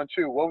triangle and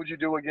two? What would you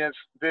do against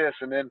this?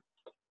 And then,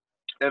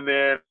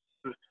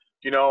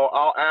 you know,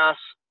 I'll ask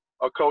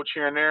a coach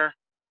here and there,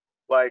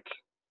 like,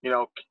 you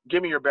know,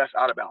 give me your best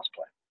out of bounds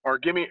play, or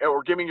give me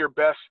your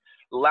best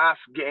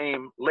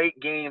late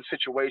game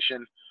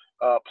situation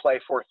play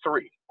for a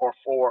three or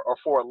for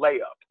a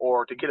layup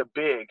or to get a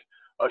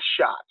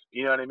shot.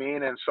 You know what I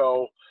mean? And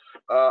so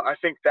I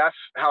think that's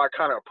how I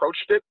kind of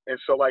approached it. And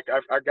so like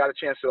I got a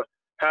chance to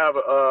have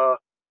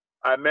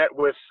I met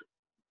with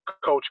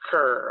Coach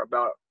Kerr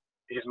about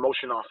his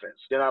motion offense.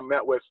 Then I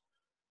met with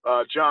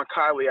John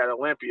Kiley at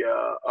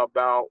Olympia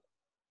about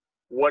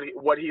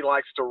what he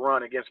likes to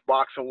run against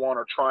box and one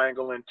or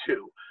triangle and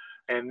two.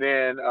 And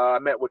then I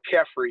met with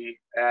Kefri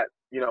at,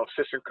 you know,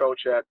 assistant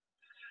coach at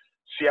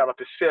Seattle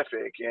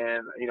Pacific.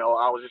 And, you know,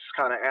 I was just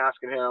kind of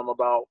asking him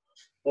about,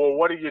 well,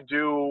 what do you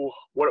do?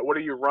 What are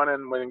you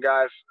running when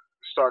guys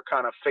start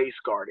kind of face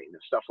guarding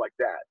and stuff like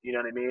that. You know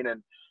what I mean?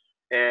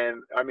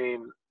 And I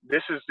mean,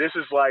 this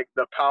is like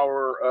the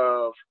power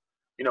of,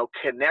 you know,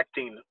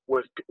 connecting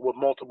with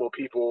multiple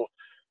people.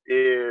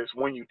 Is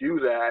when you do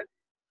that,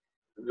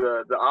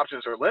 the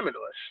options are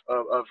limitless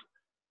of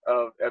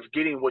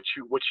getting what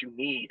you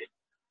need.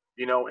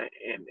 You know,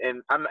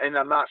 and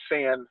I'm not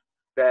saying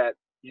that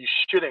you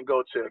shouldn't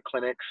go to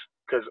clinics,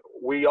 because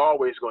we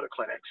always go to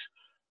clinics,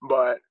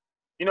 but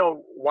you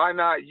know, why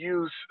not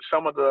use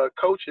some of the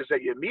coaches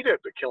that you meet at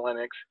the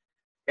clinics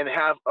and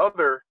have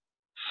other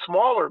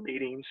smaller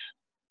meetings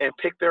and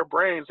pick their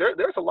brains?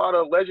 There's a lot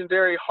of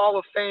legendary Hall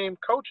of Fame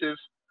coaches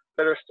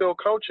that are still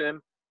coaching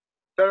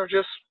that are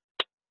just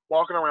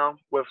walking around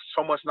with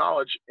so much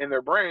knowledge in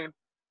their brain.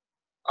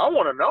 I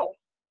want to know.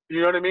 You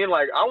know what I mean?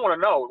 Like, I want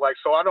to know. Like,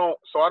 so I don't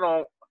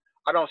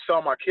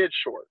sell my kids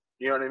short.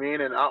 You know what I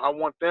mean? And I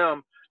want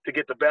them to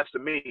get the best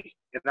of me,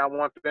 and I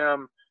want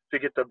them to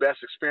get the best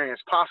experience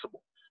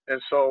possible.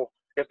 And so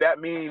if that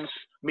means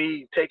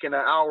me taking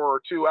an hour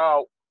or two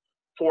out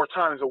 4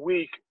 times a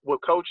week with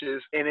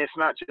coaches, and it's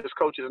not just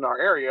coaches in our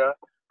area,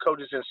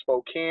 coaches in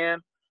Spokane,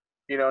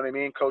 you know what I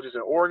mean, coaches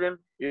in Oregon,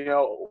 you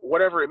know,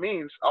 whatever it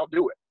means, I'll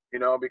do it, you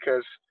know,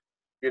 because,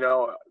 you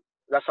know,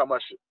 that's how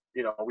much,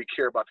 you know, we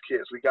care about the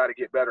kids. We got to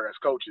get better as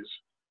coaches.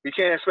 We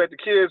can't expect the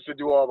kids to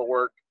do all the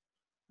work.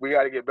 We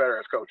got to get better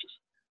as coaches.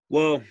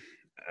 Well,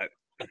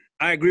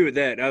 I agree with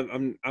that.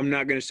 I'm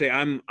not going to say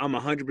I'm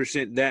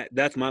 100%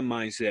 that's my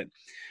mindset,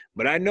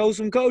 but I know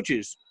some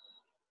coaches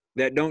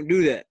that don't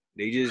do that.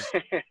 They just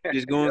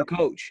go and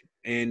coach.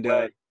 And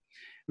right.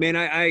 Man,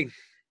 I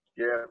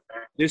yeah,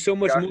 man. There's so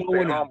much more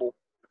I want to.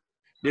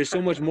 There's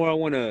so much more I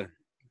want to.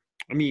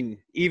 I mean,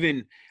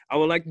 even I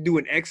would like to do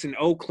an X and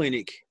O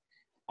clinic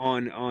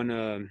on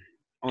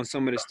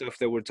some of the stuff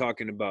that we're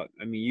talking about.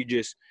 I mean,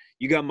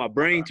 you got my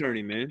brain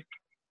turning, man.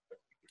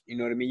 You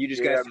know what I mean? You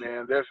just got.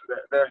 Yeah, man.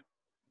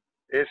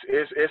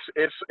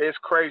 It's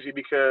crazy,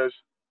 because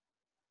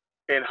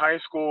in high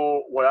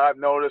school, what I've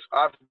noticed,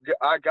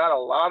 I got a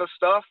lot of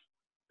stuff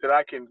that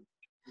I can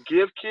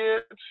give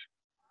kids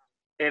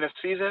in a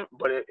season,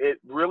 but it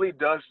really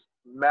does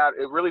matter.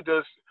 It really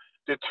does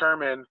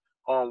determine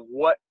on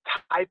what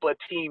type of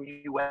team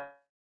you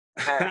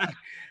have.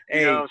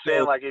 Hey, you know what I'm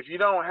saying? Like, if you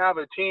don't have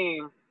a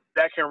team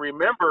that can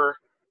remember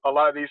a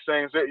lot of these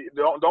things,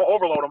 don't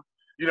overload them.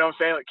 You know what I'm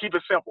saying? Like, keep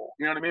it simple.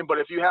 You know what I mean? But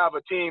if you have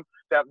a team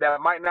that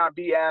might not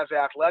be as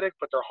athletic,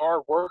 but they're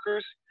hard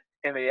workers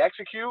and they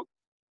execute,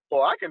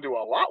 well, I can do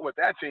a lot with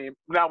that team.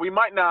 Now, we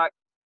might not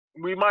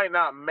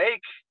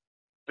make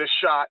the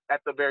shot at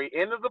the very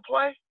end of the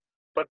play,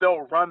 but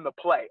they'll run the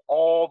play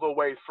all the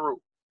way through.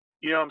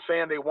 You know what I'm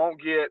saying? They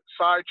won't get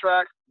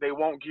sidetracked. They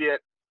won't get,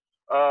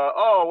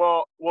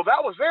 well,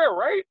 that was there,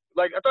 right?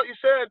 Like, I thought you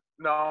said,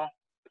 no,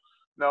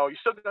 you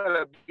still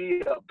gotta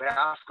be a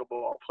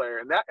basketball player,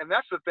 and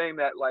that's the thing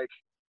that, like,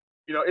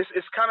 you know,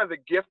 it's kind of the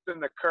gift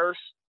and the curse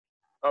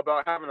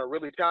about having a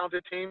really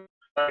talented team.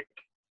 Like,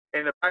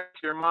 in the back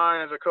of your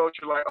mind as a coach,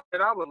 you're like,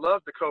 and I would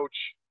love to coach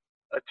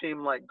a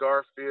team like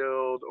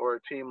Garfield, or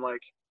a team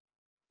like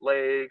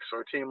Lakes,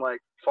 or a team like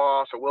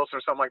Foss or Wilson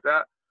or something like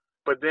that.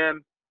 But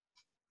then,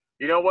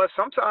 you know what?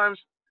 Sometimes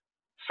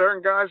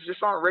certain guys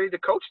just aren't ready to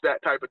coach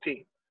that type of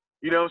team.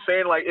 You know what I'm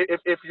saying? Like,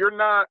 if you're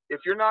not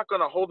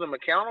going to hold them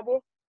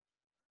accountable,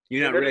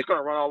 they're just going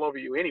to run all over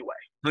you anyway.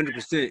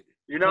 100%.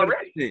 You're not 100%.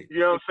 Ready. You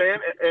know what I'm saying?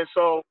 And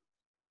so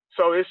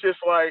it's just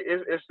like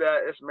it's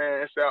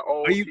that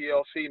old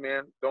TLC,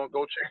 man. Don't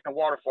go chase the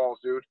waterfalls,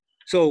 dude.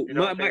 So you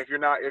know if you're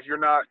not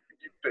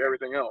to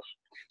everything else.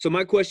 So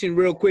my question,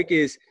 real quick,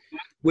 is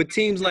with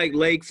teams like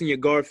Lakes and your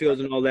Garfields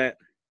and all that,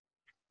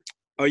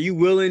 are you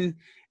willing?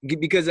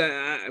 Because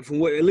from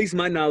what at least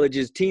my knowledge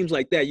is, teams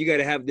like that,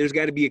 there's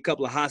got to be a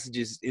couple of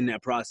hostages in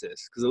that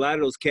process, because a lot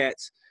of those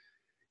cats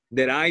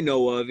that I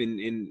know of,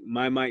 in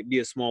my might be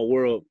a small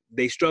world,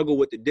 they struggle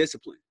with the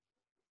discipline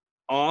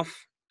off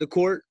the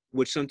court,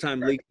 which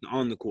sometimes leaks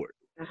on the court.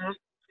 Mm-hmm.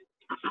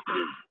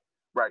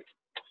 Right.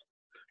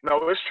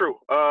 No, it's true.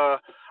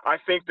 I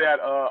think that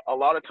a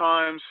lot of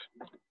times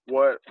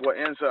what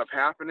ends up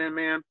happening,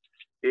 man,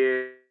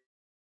 is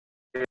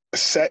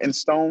set in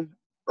stone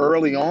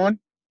early on.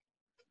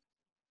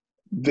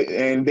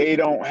 And they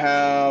don't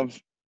have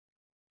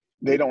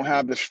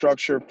the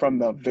structure from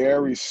the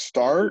very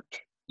start.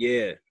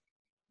 Yeah.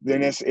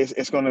 Then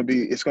it's going to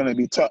be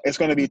tough. It's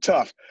going to be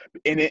tough.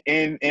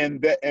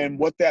 And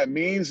what that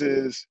means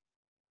is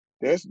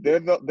they're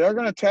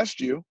going to test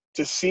you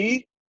to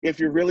see if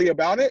you're really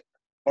about it,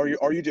 or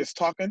are you just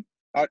talking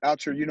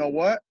out your, you know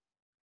what?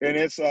 And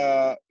it's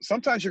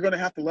sometimes you're going to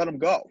have to let them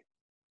go.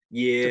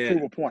 Yeah. To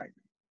prove a point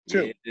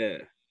too. Yeah.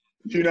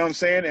 You know what I'm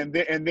saying? And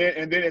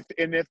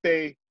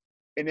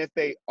if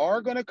they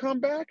are going to come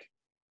back,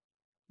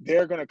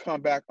 they're going to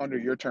come back under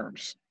your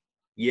terms.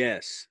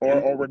 Yes.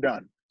 Or we're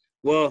done.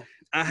 Well,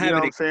 I have, you know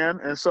what I'm saying?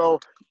 And so,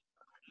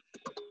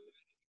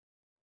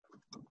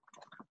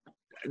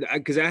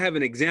 because I have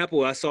an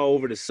example I saw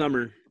over the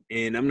summer,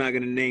 and I'm not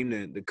going to name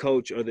the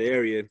coach or the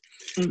area.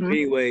 Mm-hmm.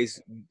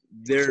 Anyways,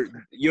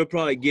 you'll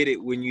probably get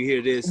it when you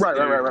hear this. Right.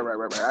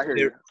 I hear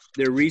you.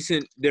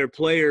 Their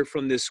player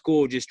from this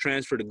school just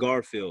transferred to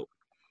Garfield.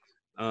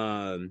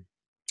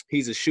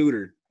 He's a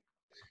shooter.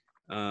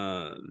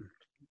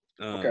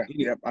 Okay.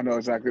 Yep. I know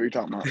exactly what you're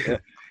talking about.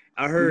 Yep.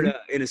 I heard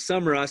in the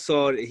summer I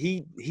saw that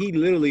he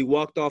literally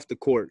walked off the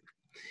court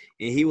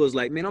and he was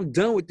like, "Man, I'm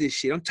done with this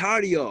shit. I'm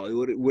tired of y'all."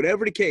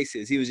 Whatever the case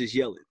is, he was just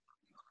yelling.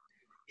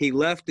 He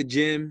left the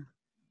gym,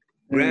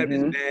 grabbed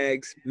his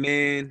bags,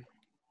 man.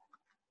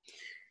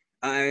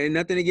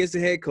 Nothing against the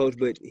head coach,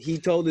 but he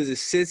told his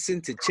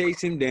assistant to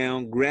chase him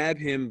down, grab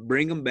him,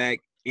 bring him back,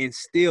 and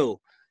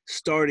still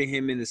started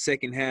him in the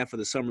second half of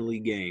the summer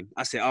league game.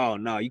 I said, "Oh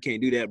no, you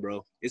can't do that,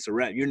 bro. It's a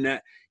wrap. You're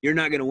not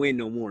gonna win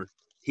no more."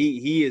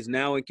 He is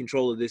now in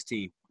control of this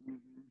team.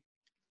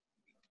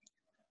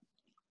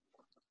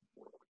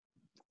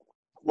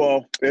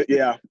 Well,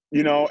 yeah,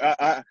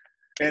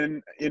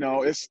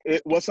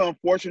 what's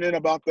unfortunate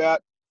about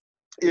that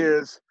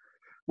is,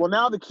 well,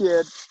 now the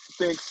kid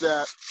thinks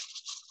that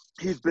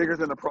he's bigger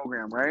than the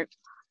program, right?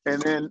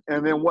 And then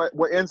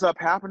what ends up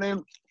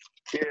happening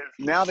is,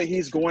 now that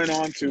he's going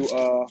on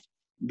to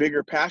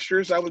bigger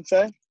pastures, I would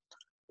say,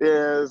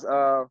 is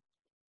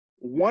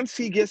once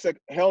he gets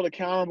held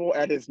accountable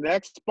at his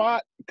next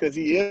spot, because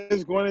he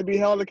is going to be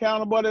held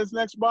accountable at his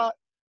next spot,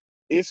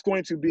 it's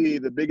going to be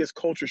the biggest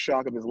culture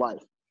shock of his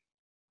life.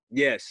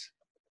 Yes.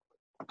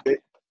 You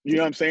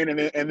know what I'm saying?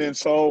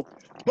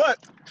 But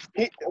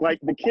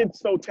the kid's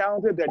so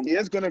talented that he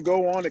is going to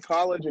go on to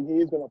college and he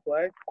is going to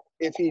play.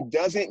 If he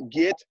doesn't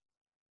get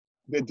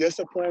the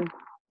discipline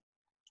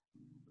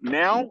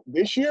now,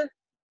 this year,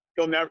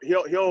 he'll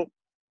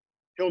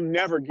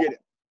never get it.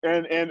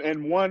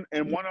 And one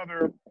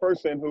other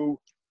person who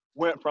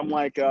went from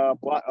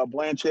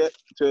Blanchette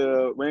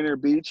to Rainier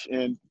Beach,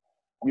 and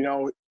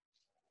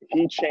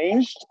he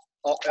changed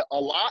a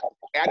lot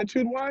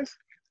attitude-wise,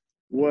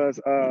 was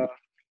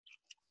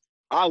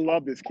I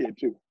love this kid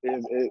too.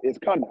 Is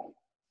Cunningham.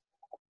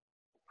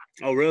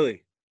 Oh,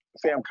 really?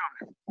 Sam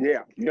Cunningham.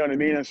 Yeah, you know what I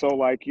mean. And so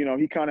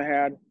he kind of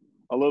had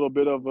a little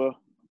bit of a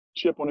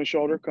chip on his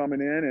shoulder coming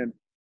in,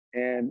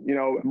 and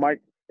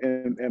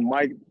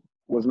Mike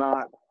was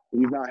not.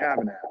 He's not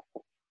having that.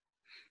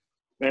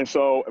 And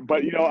so,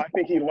 but I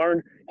think he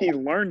learned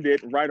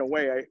it right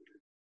away. At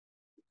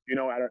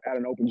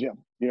an open gym.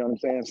 You know what I'm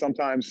saying?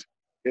 Sometimes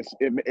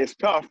it's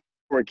tough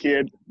for a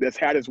kid that's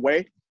had his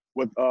way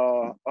with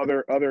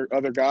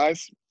other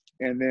guys,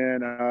 and then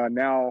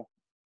now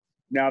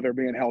they're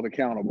being held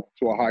accountable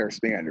to a higher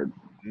standard.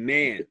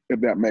 Man,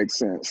 if that makes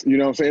sense. You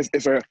know what I'm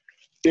saying?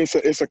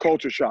 It's a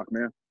culture shock,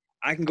 man.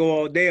 I can go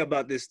all day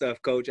about this stuff,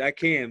 Coach. I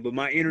can, but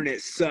my internet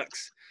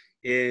sucks.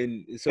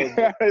 And so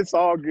it's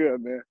all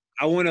good, man.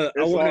 I'm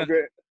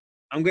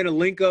gonna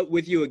link up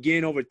with you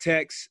again over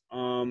text.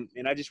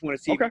 And I just want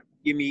to see if you can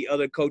give me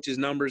other coaches'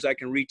 numbers I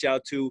can reach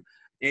out to,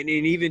 and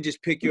even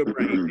just pick your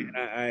brain. And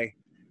I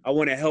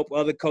want to help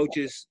other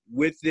coaches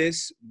with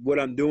this, what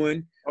I'm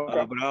doing,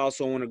 but I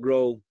also want to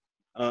grow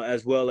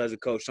as well as a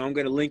coach. So I'm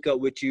gonna link up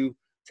with you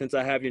since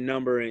I have your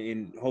number,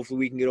 and hopefully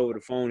we can get over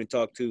the phone and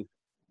talk too.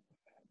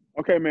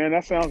 Okay, man.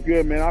 That sounds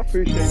good, man. I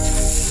appreciate it.